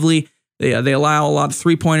relatively. They allow a lot of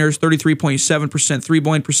three-pointers, 33.7%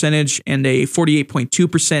 three-point percentage, and a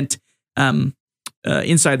 48.2%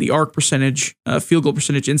 inside the arc percentage, field goal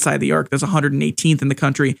percentage inside the arc. That's 118th in the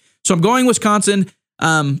country. So I'm going Wisconsin,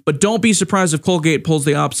 but don't be surprised if Colgate pulls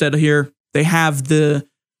the upset here. They have the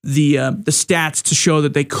stats to show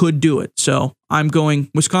that they could do it. So I'm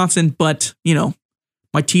going Wisconsin, but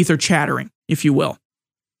my teeth are chattering, if you will.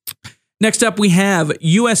 Next up, we have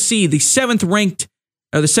USC, the seventh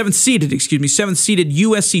seeded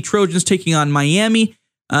USC Trojans taking on Miami.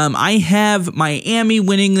 I have Miami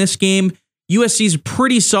winning this game. USC's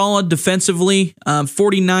pretty solid defensively,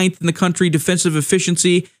 49th in the country defensive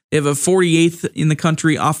efficiency. They have a 48th in the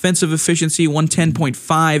country offensive efficiency,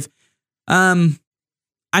 110.5. I'm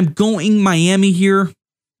going Miami here.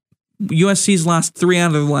 USC's last 3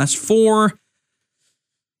 out of the last 4.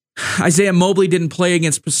 Isaiah Mobley didn't play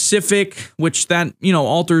against Pacific, which that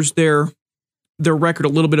alters their record a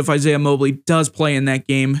little bit if Isaiah Mobley does play in that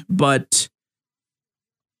game. But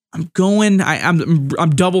I'm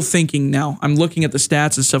double thinking now. I'm looking at the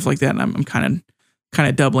stats and stuff like that, and I'm kind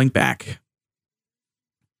of doubling back.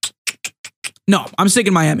 No, I'm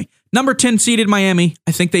sticking Miami. Number 10 seeded Miami.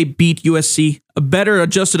 I think they beat USC. A better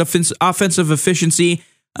adjusted offensive efficiency,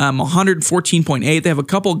 114.8. They have a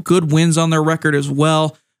couple good wins on their record as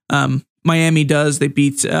well. Miami does. They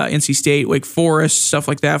beat NC State, Wake Forest, stuff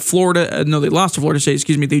like that. Florida, no, they lost to Florida State,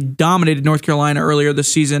 excuse me. They dominated North Carolina earlier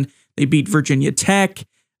this season. They beat Virginia Tech.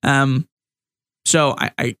 So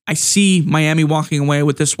I see Miami walking away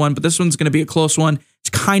with this one, but this one's going to be a close one. It's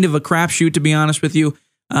kind of a crapshoot, to be honest with you.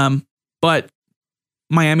 But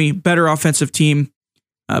Miami, better offensive team,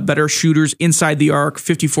 better shooters inside the arc,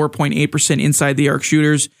 54.8% inside the arc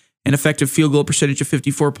shooters, an effective field goal percentage of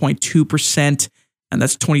 54.2%. And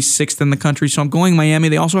that's 26th in the country. So I'm going Miami.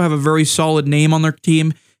 They also have a very solid name on their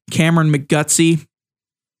team, Cameron McGutsy.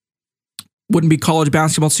 Wouldn't be college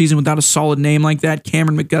basketball season without a solid name like that.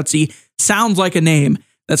 Cameron McGutsy sounds like a name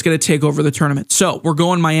that's going to take over the tournament. So we're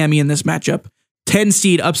going Miami in this matchup. 10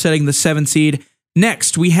 seed upsetting the 7 seed.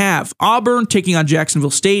 Next, we have Auburn taking on Jacksonville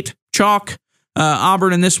State. Chalk.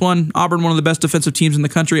 Auburn in this one. Auburn, one of the best defensive teams in the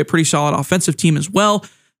country. A pretty solid offensive team as well.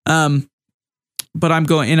 But I'm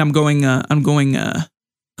going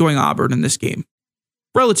Auburn in this game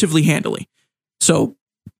relatively handily. So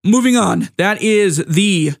moving on, that is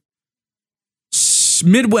the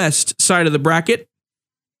Midwest side of the bracket.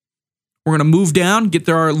 We're going to move down, get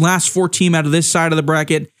our last 4 team out of this side of the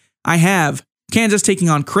bracket. I have Kansas taking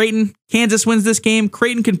on Creighton. Kansas wins this game.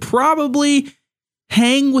 Creighton can probably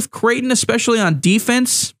hang with Creighton, especially on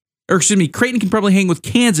defense. Creighton can probably hang with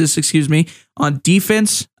Kansas, on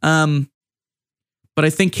defense. But I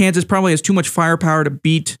think Kansas probably has too much firepower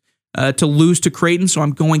to lose to Creighton, so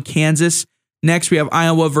I'm going Kansas. Next, we have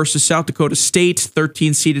Iowa versus South Dakota State,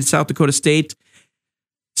 13-seeded South Dakota State.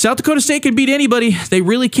 South Dakota State can beat anybody. They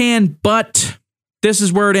really can, but this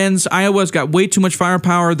is where it ends. Iowa's got way too much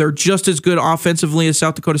firepower. They're just as good offensively as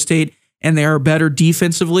South Dakota State, and they are better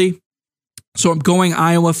defensively. So I'm going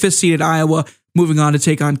Iowa, 5th-seeded Iowa, moving on to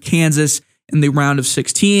take on Kansas in the round of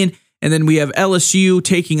 16. And then we have LSU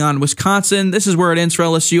taking on Wisconsin. This is where it ends for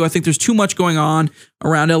LSU. I think there's too much going on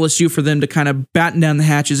around LSU for them to kind of batten down the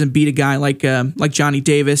hatches and beat a guy like Johnny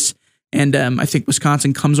Davis. And I think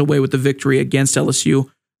Wisconsin comes away with the victory against LSU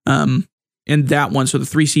in that one. So the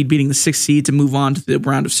 3 seed beating the 6 seed to move on to the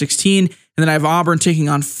round of 16. And then I have Auburn taking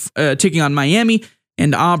on Miami.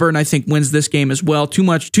 And Auburn, I think, wins this game as well. Too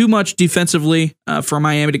much defensively for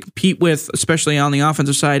Miami to compete with, especially on the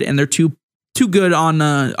offensive side. And they're too good on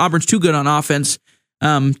Auburn's too good on offense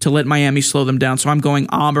to let Miami slow them down. So I'm going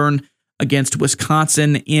Auburn against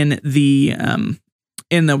Wisconsin in the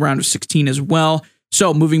round of 16 as well.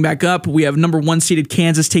 So moving back up, we have number 1 seeded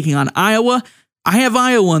Kansas taking on Iowa. I have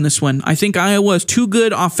Iowa in this one. I think Iowa is too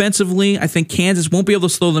good offensively. I think Kansas won't be able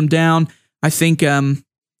to slow them down. I think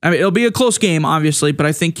it'll be a close game, obviously, but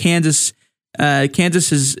I think Kansas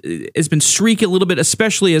has been streaky a little bit,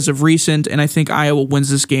 especially as of recent, and I think Iowa wins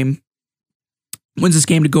this game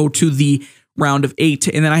to go to the round of 8.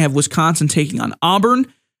 And then I have Wisconsin taking on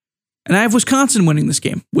Auburn, and I have Wisconsin winning this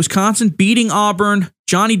game. Wisconsin beating Auburn.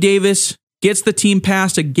 Johnny Davis gets the team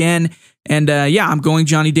passed again. And I'm going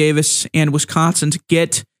Johnny Davis and Wisconsin to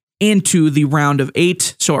get into the round of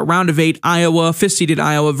 8. So at round of 8, Iowa, 5th-seeded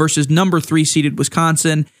Iowa versus number 3-seeded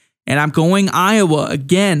Wisconsin. And I'm going Iowa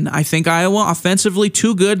again. I think Iowa offensively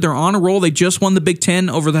too good. They're on a roll. They just won the Big Ten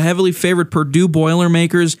over the heavily favored Purdue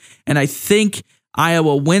Boilermakers. And I think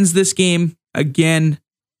Iowa wins this game again.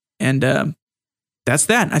 And that's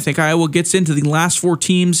that. I think Iowa gets into the last 4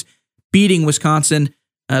 teams beating Wisconsin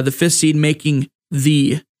the 5th seed, making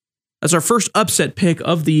that's our first upset pick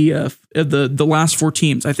of the last 4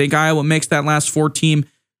 teams. I think Iowa makes that last 4 team.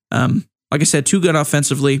 Like I said, too good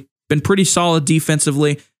offensively, been pretty solid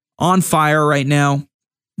defensively, on fire right now.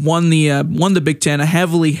 Won the Big Ten, a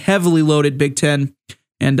heavily loaded Big Ten,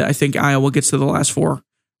 and I think Iowa gets to the last 4,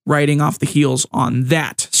 riding off the heels on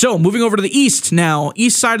that. So moving over to the East now,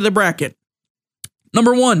 East side of the bracket.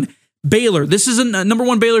 Number 1, Baylor. This is number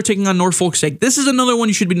 1 Baylor taking on Norfolk State. This is another one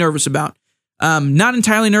you should be nervous about. Not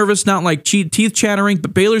entirely nervous, not like teeth chattering,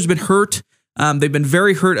 but Baylor's been hurt. They've been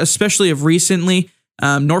very hurt, especially of recently.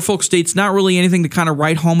 Norfolk State's not really anything to kind of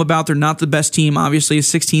write home about. They're not the best team, obviously, a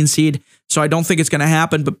 16 seed, so I don't think it's going to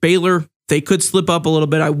happen. But Baylor, they could slip up a little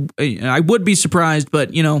bit. I would be surprised,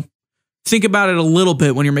 but think about it a little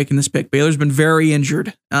bit when you're making this pick. Baylor's been very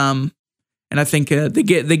injured, and I think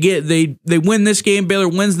they win this game. Baylor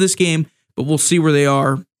wins this game, but we'll see where they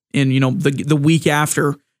are in the week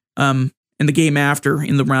after, and the game after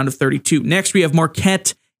in the round of 32. Next, we have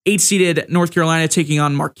Marquette, 8-seeded North Carolina taking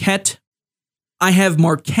on Marquette. I have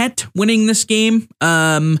Marquette winning this game.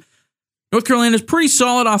 North Carolina is pretty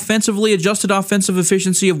solid offensively, adjusted offensive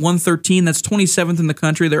efficiency of 113. That's 27th in the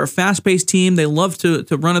country. They're a fast-paced team. They love to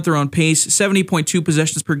run at their own pace. 70.2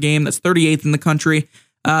 possessions per game. That's 38th in the country.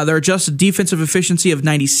 Their adjusted defensive efficiency of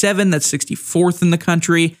 97. That's 64th in the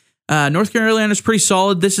country. North Carolina is pretty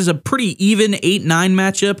solid. This is a pretty even 8-9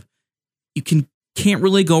 matchup. You can't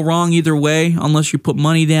really go wrong either way. Unless you put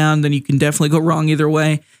money down, then you can definitely go wrong either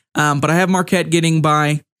way. But I have Marquette getting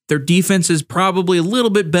by. Their defense is probably a little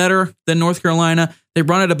bit better than North Carolina. They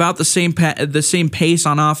run at about the same pace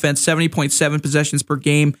on offense, 70.7 possessions per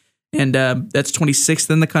game, and that's 26th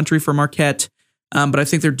in the country for Marquette. But I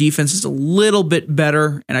think their defense is a little bit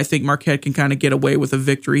better, and I think Marquette can kind of get away with a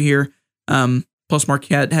victory here. Plus,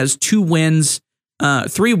 Marquette has 3 wins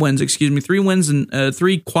and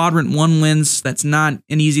 3 quadrant 1 wins. That's not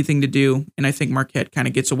an easy thing to do, and I think Marquette kind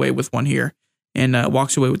of gets away with one here and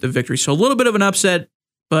walks away with the victory. So a little bit of an upset,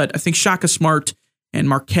 but I think Shaka Smart and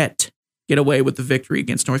Marquette get away with the victory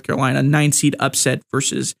against North Carolina. 9-seed upset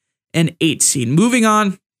versus an 8-seed. Moving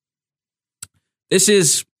on, this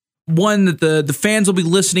is one that the fans will be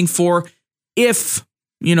listening for if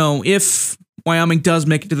Wyoming does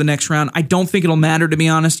make it to the next round. I don't think it'll matter, to be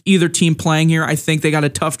honest. Either team playing here, I think they got a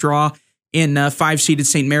tough draw in 5-seeded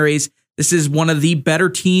St. Mary's. This is one of the better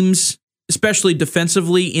teams, especially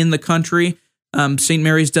defensively, in the country. St.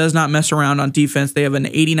 Mary's does not mess around on defense. They have an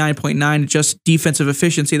 89.9 just defensive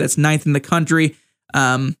efficiency. That's 9th in the country.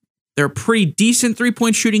 They're a pretty decent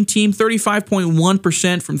 3-point shooting team,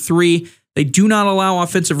 35.1% from 3. They do not allow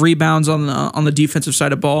offensive rebounds on the defensive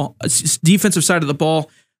side of the ball.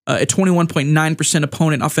 At 21.9%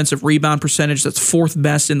 opponent offensive rebound percentage. That's 4th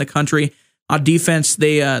best in the country. On defense,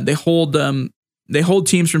 they hold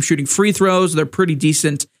teams from shooting free throws. They're pretty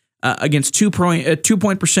decent against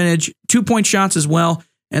 2-point percentage, 2-point shots as well,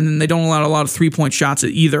 and then they don't allow a lot of 3-point shots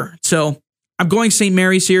either. So I'm going St.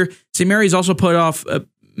 Mary's here. St. Mary's also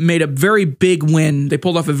made a very big win. They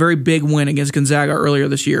pulled off a very big win against Gonzaga earlier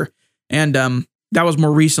this year, and that was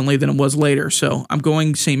more recently than it was later. So I'm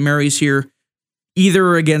going St. Mary's here,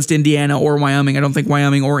 either against Indiana or Wyoming. I don't think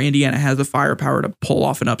Wyoming or Indiana has the firepower to pull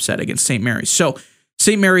off an upset against St. Mary's. So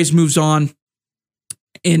St. Mary's moves on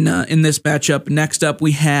in this matchup. Next up,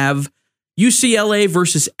 we have UCLA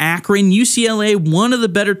versus Akron. UCLA, one of the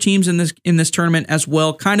better teams in this tournament as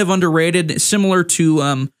well. Kind of underrated, similar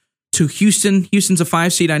to Houston. Houston's a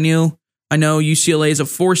 5 seed. I know UCLA is a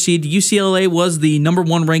 4 seed. UCLA was the number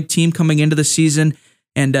 1 ranked team coming into the season,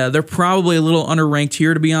 and they're probably a little underranked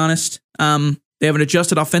here, to be honest. They have an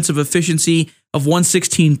adjusted offensive efficiency of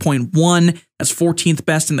 116.1. That's 14th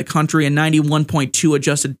best in the country, and 91.2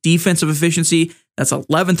 adjusted defensive efficiency. That's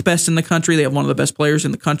 11th best in the country. They have one of the best players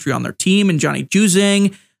in the country on their team, and Johnny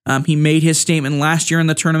Juzang. He made his statement last year in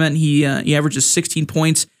the tournament. He averages 16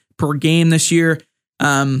 points per game this year.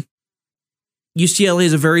 UCLA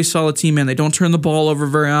is a very solid team, man. They don't turn the ball over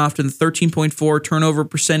very often. 13.4 turnover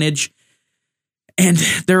percentage. And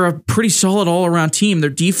they're a pretty solid all-around team. Their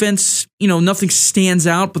defense, nothing stands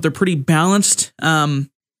out, but they're pretty balanced.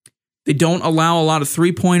 They don't allow a lot of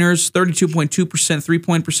three-pointers, 32.2%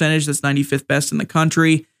 three-point percentage. That's 95th best in the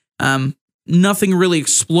country. Nothing really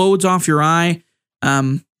explodes off your eye,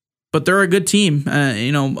 but they're a good team,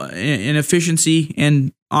 in efficiency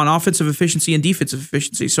and on offensive efficiency and defensive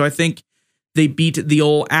efficiency. So I think they beat the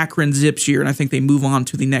old Akron Zips here, and I think they move on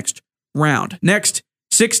to the next round. Next,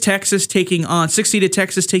 6-seeded Texas taking on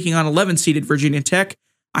 11-seeded Virginia Tech.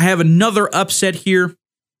 I have another upset here.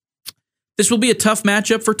 This will be a tough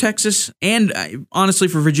matchup for Texas and honestly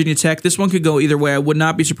for Virginia Tech. This one could go either way. I would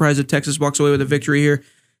not be surprised if Texas walks away with a victory here.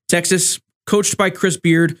 Texas, coached by Chris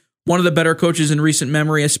Beard, one of the better coaches in recent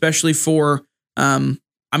memory, especially for,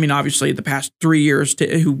 obviously the past 3 years,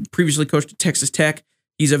 who previously coached at Texas Tech.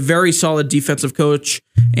 He's a very solid defensive coach,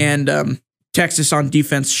 and Texas on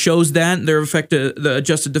defense shows that. Their the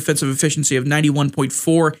adjusted defensive efficiency of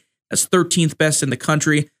 91.4. That's 13th best in the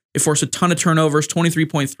country. They force a ton of turnovers,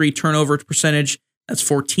 23.3 turnover percentage. That's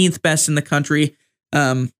 14th best in the country.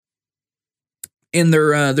 And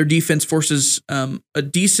their defense forces a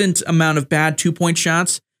decent amount of bad 2-point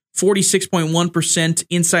shots, 46.1%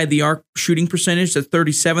 inside the arc shooting percentage. That's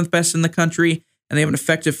 37th best in the country. And they have an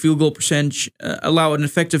effective field goal percentage, allow an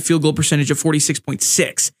effective field goal percentage of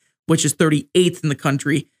 46.6, which is 38th in the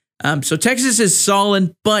country. So Texas is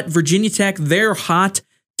solid, but Virginia Tech, they're hot.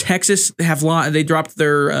 Texas they dropped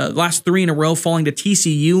their last 3 in a row, falling to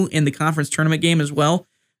TCU in the conference tournament game as well.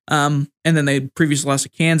 And then they previously lost to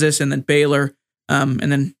Kansas and then Baylor,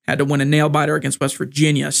 and then had to win a nail biter against West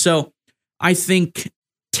Virginia. So I think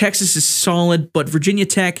Texas is solid, but Virginia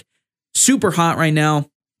Tech, super hot right now,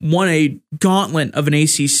 won a gauntlet of an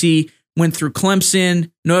ACC, went through Clemson,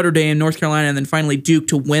 Notre Dame, North Carolina, and then finally Duke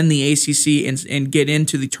to win the ACC and get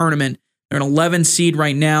into the tournament. They're an 11 seed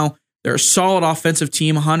right now. They're a solid offensive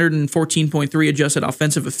team, 114.3 adjusted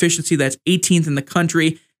offensive efficiency. That's 18th in the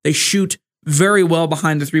country. They shoot very well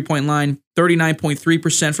behind the three-point line,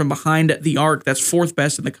 39.3% from behind the arc. That's 4th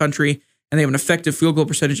best in the country. And they have an effective field goal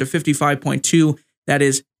percentage of 55.2. That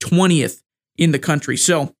is 20th in the country.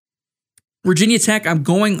 So Virginia Tech, I'm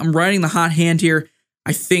riding the hot hand here.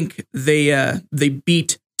 I think they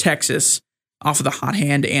beat Texas off of the hot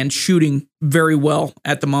hand and shooting very well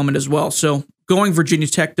at the moment as well. So going Virginia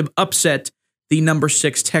Tech to upset the number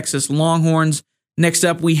 6 Texas Longhorns. Next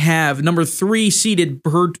up, we have number 3 seeded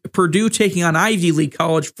Purdue taking on Ivy League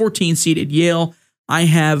College, 14 seeded Yale. I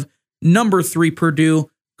have number 3 Purdue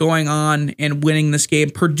going on and winning this game.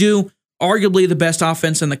 Purdue, arguably the best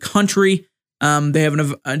offense in the country. They have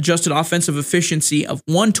an adjusted offensive efficiency of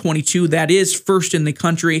 122. That is first in the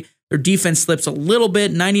country. Their defense slips a little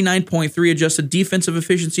bit, 99.3 adjusted defensive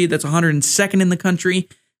efficiency. That's 102nd in the country.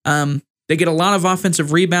 They get a lot of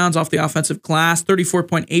offensive rebounds off the offensive glass,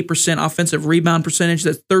 34.8% offensive rebound percentage.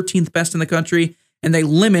 That's 13th best in the country. And they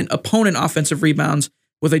limit opponent offensive rebounds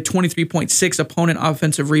with a 23.6 opponent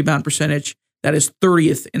offensive rebound percentage. That is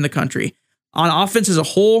 30th in the country. On offense as a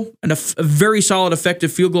whole, and a very solid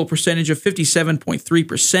effective field goal percentage of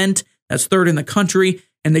 57.3%. That's 3rd in the country.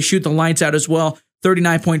 And they shoot the lights out as well,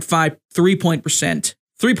 39.5 three-point percentage.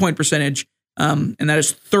 And that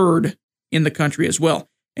is 3rd in the country as well.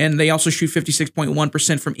 And they also shoot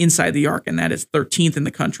 56.1% from inside the arc, and that is 13th in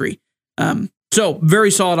the country. So very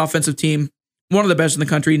solid offensive team, one of the best in the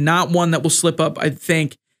country. Not one that will slip up, I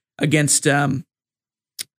think, against the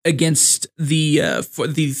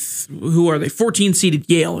who are they? 14 seeded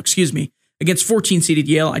Yale. Excuse me, against 14 seeded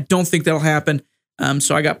Yale. I don't think that'll happen.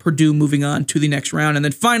 So I got Purdue moving on to the next round, and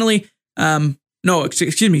then finally, second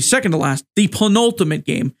to last, the penultimate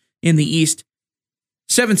game in the East.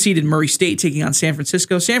 7-seeded Murray State taking on San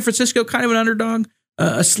Francisco. San Francisco, kind of an underdog,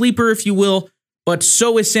 a sleeper, if you will, but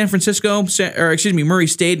so is Murray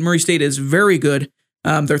State. Murray State is very good.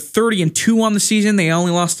 They're 30-2 on the season. They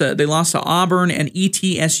lost to Auburn and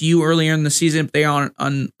ETSU earlier in the season. They are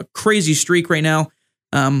on a crazy streak right now.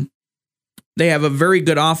 They have a very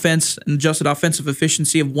good offense, an adjusted offensive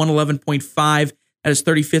efficiency of 111.5. That is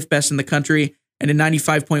 35th best in the country, and a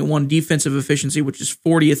 95.1 defensive efficiency, which is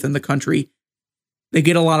 40th in the country. They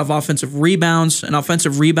get a lot of offensive rebounds, an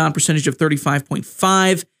offensive rebound percentage of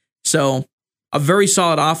 35.5. So a very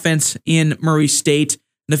solid offense in Murray State.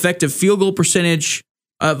 An effective field goal percentage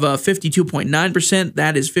of 52.9%.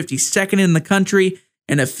 That is 52nd in the country.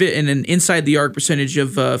 And an inside the arc percentage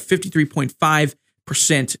of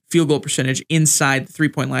 53.5% field goal percentage inside the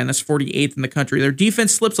 3-point line. That's 48th in the country. Their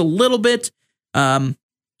defense slips a little bit,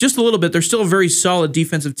 just a little bit. They're still a very solid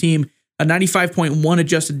defensive team. A 95.1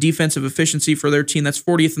 adjusted defensive efficiency for their team. That's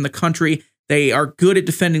 40th in the country. They are good at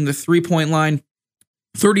defending the 3-point line.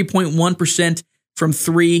 30.1% from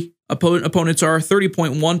 3. Opponents are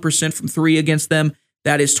 30.1% from 3 against them.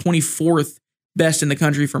 That is 24th best in the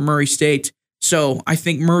country for Murray State. So I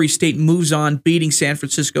think Murray State moves on, beating San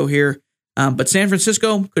Francisco here. But San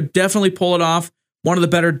Francisco could definitely pull it off. One of the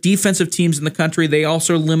better defensive teams in the country. They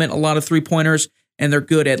also limit a lot of 3-pointers. And they're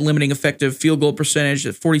good at limiting effective field goal percentage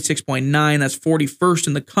at 46.9. That's 41st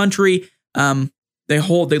in the country. They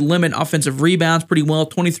limit offensive rebounds pretty well.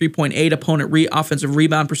 23.8 opponent offensive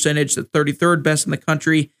rebound percentage. The 33rd best in the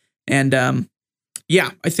country. And I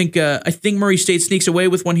think Murray State sneaks away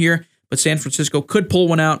with one here, but San Francisco could pull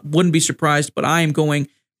one out. Wouldn't be surprised, but I am going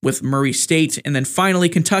with Murray State. And then finally,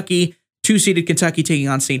 Kentucky 2-seeded Kentucky taking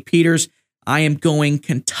on St. Peter's. I am going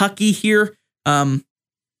Kentucky here.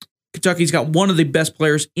 Kentucky's got one of the best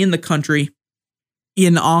players in the country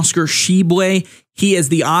in Oscar Tshiebwe. He is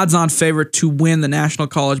the odds-on favorite to win the National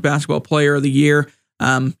College Basketball Player of the Year.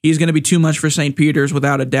 He's going to be too much for St. Peter's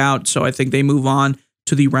without a doubt, so I think they move on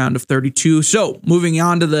to the round of 32. So moving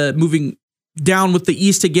down with the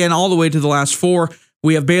East again, all the way to the last four,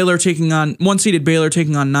 we have Baylor taking on 1-seeded Baylor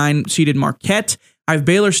taking on 9-seeded Marquette. I have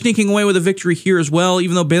Baylor sneaking away with a victory here as well.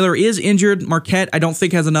 Even though Baylor is injured, Marquette I don't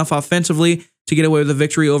think has enough offensively to get away with a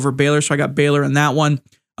victory over Baylor, so I got Baylor in that one.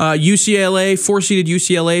 UCLA, 4-seeded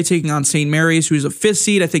UCLA taking on St. Mary's, who's a 5th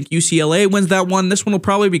seed. I think UCLA wins that one. This one will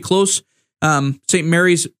probably be close. St.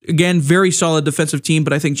 Mary's, again, very solid defensive team,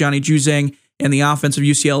 but I think Johnny Juzang and the offense of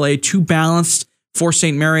UCLA too balanced for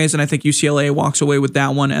St. Mary's, and I think UCLA walks away with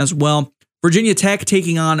that one as well. Virginia Tech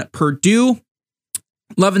taking on Purdue.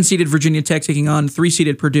 11-seeded Virginia Tech taking on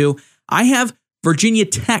 3-seeded Purdue. I have Virginia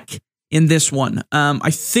Tech in this one. I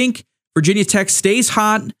think Virginia Tech stays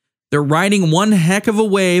hot. They're riding one heck of a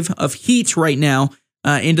wave of heat right now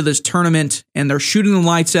into this tournament, and they're shooting the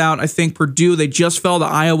lights out. I think Purdue, they just fell to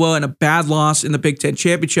Iowa in a bad loss in the Big Ten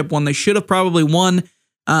Championship, one they should have probably won.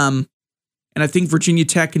 And I think Virginia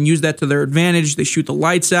Tech can use that to their advantage. They shoot the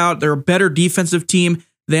lights out. They're a better defensive team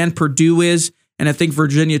than Purdue is, and I think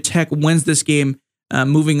Virginia Tech wins this game,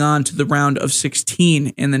 moving on to the round of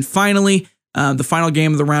 16. And then finally, the final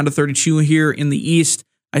game of the round of 32 here in the East,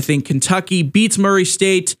 I think Kentucky beats Murray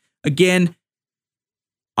State. Again,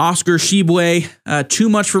 Oscar Tshiebwe, too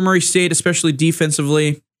much for Murray State, especially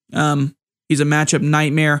defensively. He's a matchup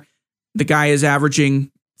nightmare. The guy is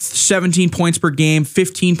averaging 17 points per game,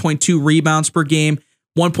 15.2 rebounds per game,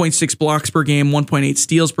 1.6 blocks per game, 1.8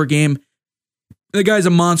 steals per game. The guy's a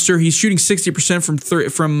monster. He's shooting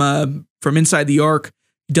 60% from inside the arc.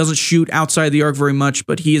 He doesn't shoot outside the arc very much,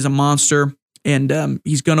 but he is a monster, and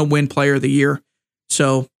he's going to win Player of the Year.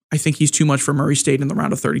 So I think he's too much for Murray State in the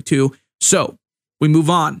round of 32. So we move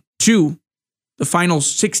on to the final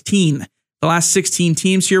 16. The last 16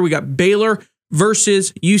 teams here. We got Baylor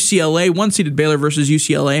versus UCLA. 1-seeded Baylor versus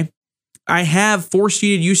UCLA. I have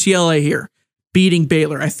 4-seeded UCLA here beating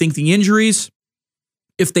Baylor. I think the injuries,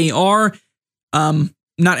 if they are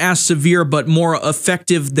not as severe but more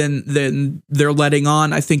effective than they're letting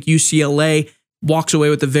on, I think UCLA walks away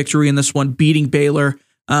with the victory in this one, beating Baylor.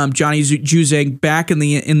 Johnny Juzang back in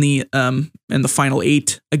the final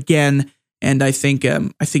 8 again, and I think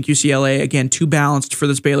UCLA again too balanced for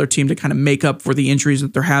this Baylor team to kind of make up for the injuries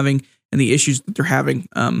that they're having and the issues that they're having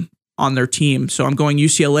on their team. So I'm going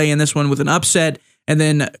UCLA in this one with an upset, and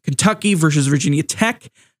then Kentucky versus Virginia Tech.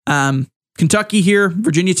 Kentucky here,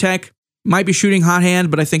 Virginia Tech might be shooting hot hand,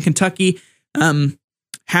 but I think Kentucky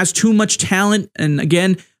has too much talent, and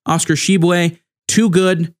again, Oscar Tshiebwe too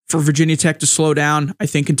good for Virginia Tech to slow down. I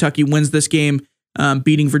think Kentucky wins this game,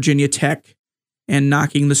 beating Virginia Tech and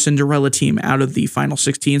knocking the Cinderella team out of the final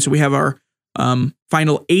 16. So we have our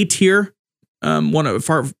final 8 here,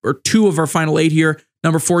 two of our final 8 here.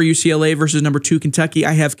 Number 4 UCLA versus number 2 Kentucky.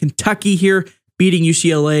 I have Kentucky here beating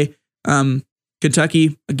UCLA.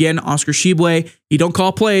 Kentucky, again, Oscar Tshiebwe. You don't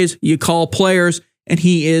call plays, you call players, and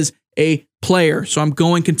he is a player. So I'm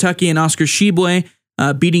going Kentucky and Oscar Tshiebwe,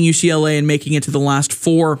 beating UCLA and making it to the last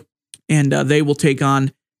 4, and they will take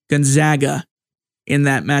on Gonzaga in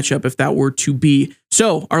that matchup if that were to be.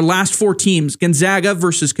 So our last 4 teams, Gonzaga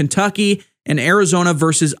versus Kentucky and Arizona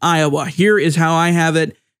versus Iowa. Here is how I have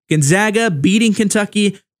it. Gonzaga beating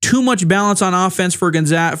Kentucky. Too much balance on offense for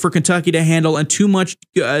Kentucky to handle, and too much.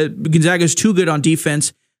 Gonzaga's too good on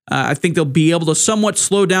defense. I think they'll be able to somewhat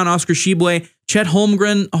slow down Oscar Tshiebwe. Chet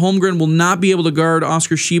Holmgren will not be able to guard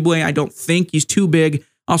Oscar Tshiebwe. I don't think he's too big.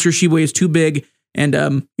 Oscar Tshiebwe is too big,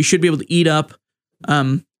 and he should be able to eat up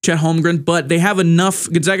Chet Holmgren. But they have enough.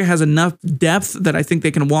 Gonzaga has enough depth that I think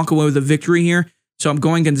they can walk away with a victory here. So I'm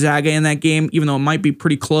going Gonzaga in that game, even though it might be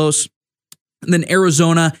pretty close. And then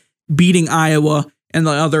Arizona beating Iowa in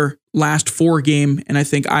the other last 4 game, and I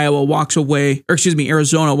think Arizona walks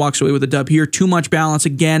away with a dub here. Too much balance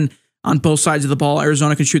again on both sides of the ball.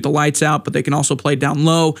 Arizona can shoot the lights out, but they can also play down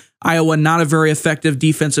low. Iowa, not a very effective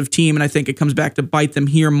defensive team, and I think it comes back to bite them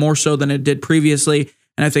here more so than it did previously,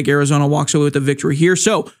 and I think Arizona walks away with the victory here.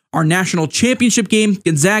 So our national championship game,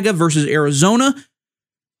 Gonzaga versus Arizona.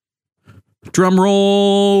 Drum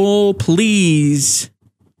roll, please.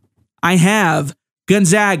 I have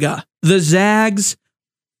Gonzaga, the Zags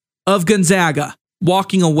of Gonzaga,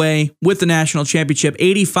 walking away with the national championship,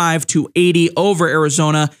 85-80 over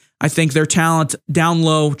Arizona. I think their talent down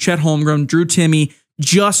low, Chet Holmgren, Drew Timme,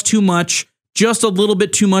 just too much, just a little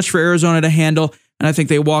bit too much for Arizona to handle, and I think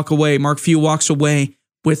they walk away. Mark Few walks away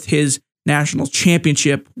with his national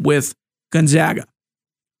championship with Gonzaga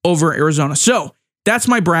over Arizona. So that's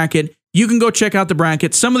my bracket. You can go check out the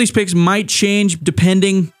bracket. Some of these picks might change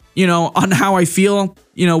depending, on how I feel,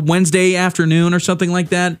 Wednesday afternoon or something like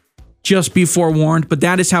that. Just be forewarned, but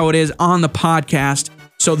that is how it is on the podcast.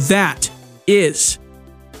 So that is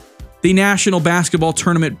the National Basketball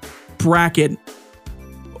Tournament bracket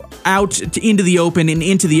out into the open and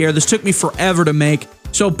into the air. This took me forever to make,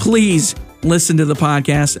 so please listen to the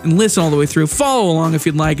podcast and listen all the way through. Follow along if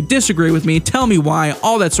you'd like. Disagree with me. Tell me why.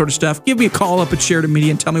 All that sort of stuff. Give me a call up at Sheridan Media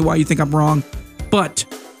and tell me why you think I'm wrong. But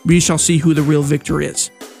we shall see who the real victor is.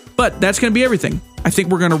 But that's going to be everything. I think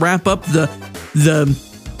we're going to wrap up the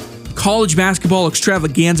college basketball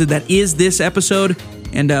extravaganza that is this episode,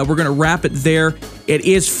 and we're going to wrap it there. It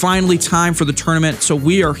is finally time for the tournament, so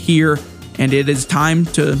we are here, and it is time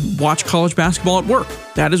to watch college basketball at work.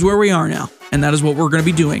 That is where we are now, and that is what we're going to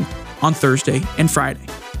be doing on Thursday and Friday.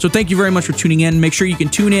 So thank you very much for tuning in. Make sure you can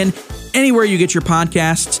tune in anywhere you get your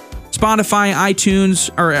podcasts. Spotify, iTunes,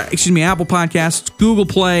 Apple Podcasts, Google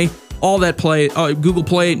Play, all that play. Google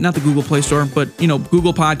Play, not the Google Play Store, but,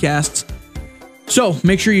 Google Podcasts. So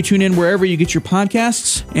make sure you tune in wherever you get your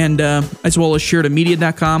podcasts, and as well as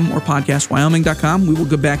SheridanMedia.com or PodcastWyoming.com. We will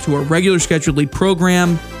go back to our regular scheduled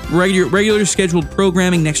programming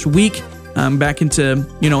next week. Back into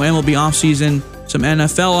MLB offseason, some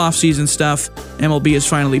NFL offseason stuff. MLB is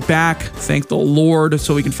finally back, thank the Lord,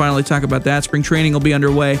 so we can finally talk about that. Spring training will be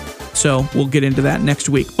underway, so we'll get into that next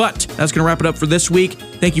week. But that's going to wrap it up for this week.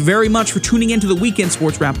 Thank you very much for tuning into the Weekend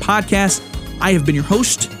Sports Wrap podcast. I have been your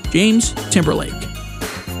host, James Timberlake.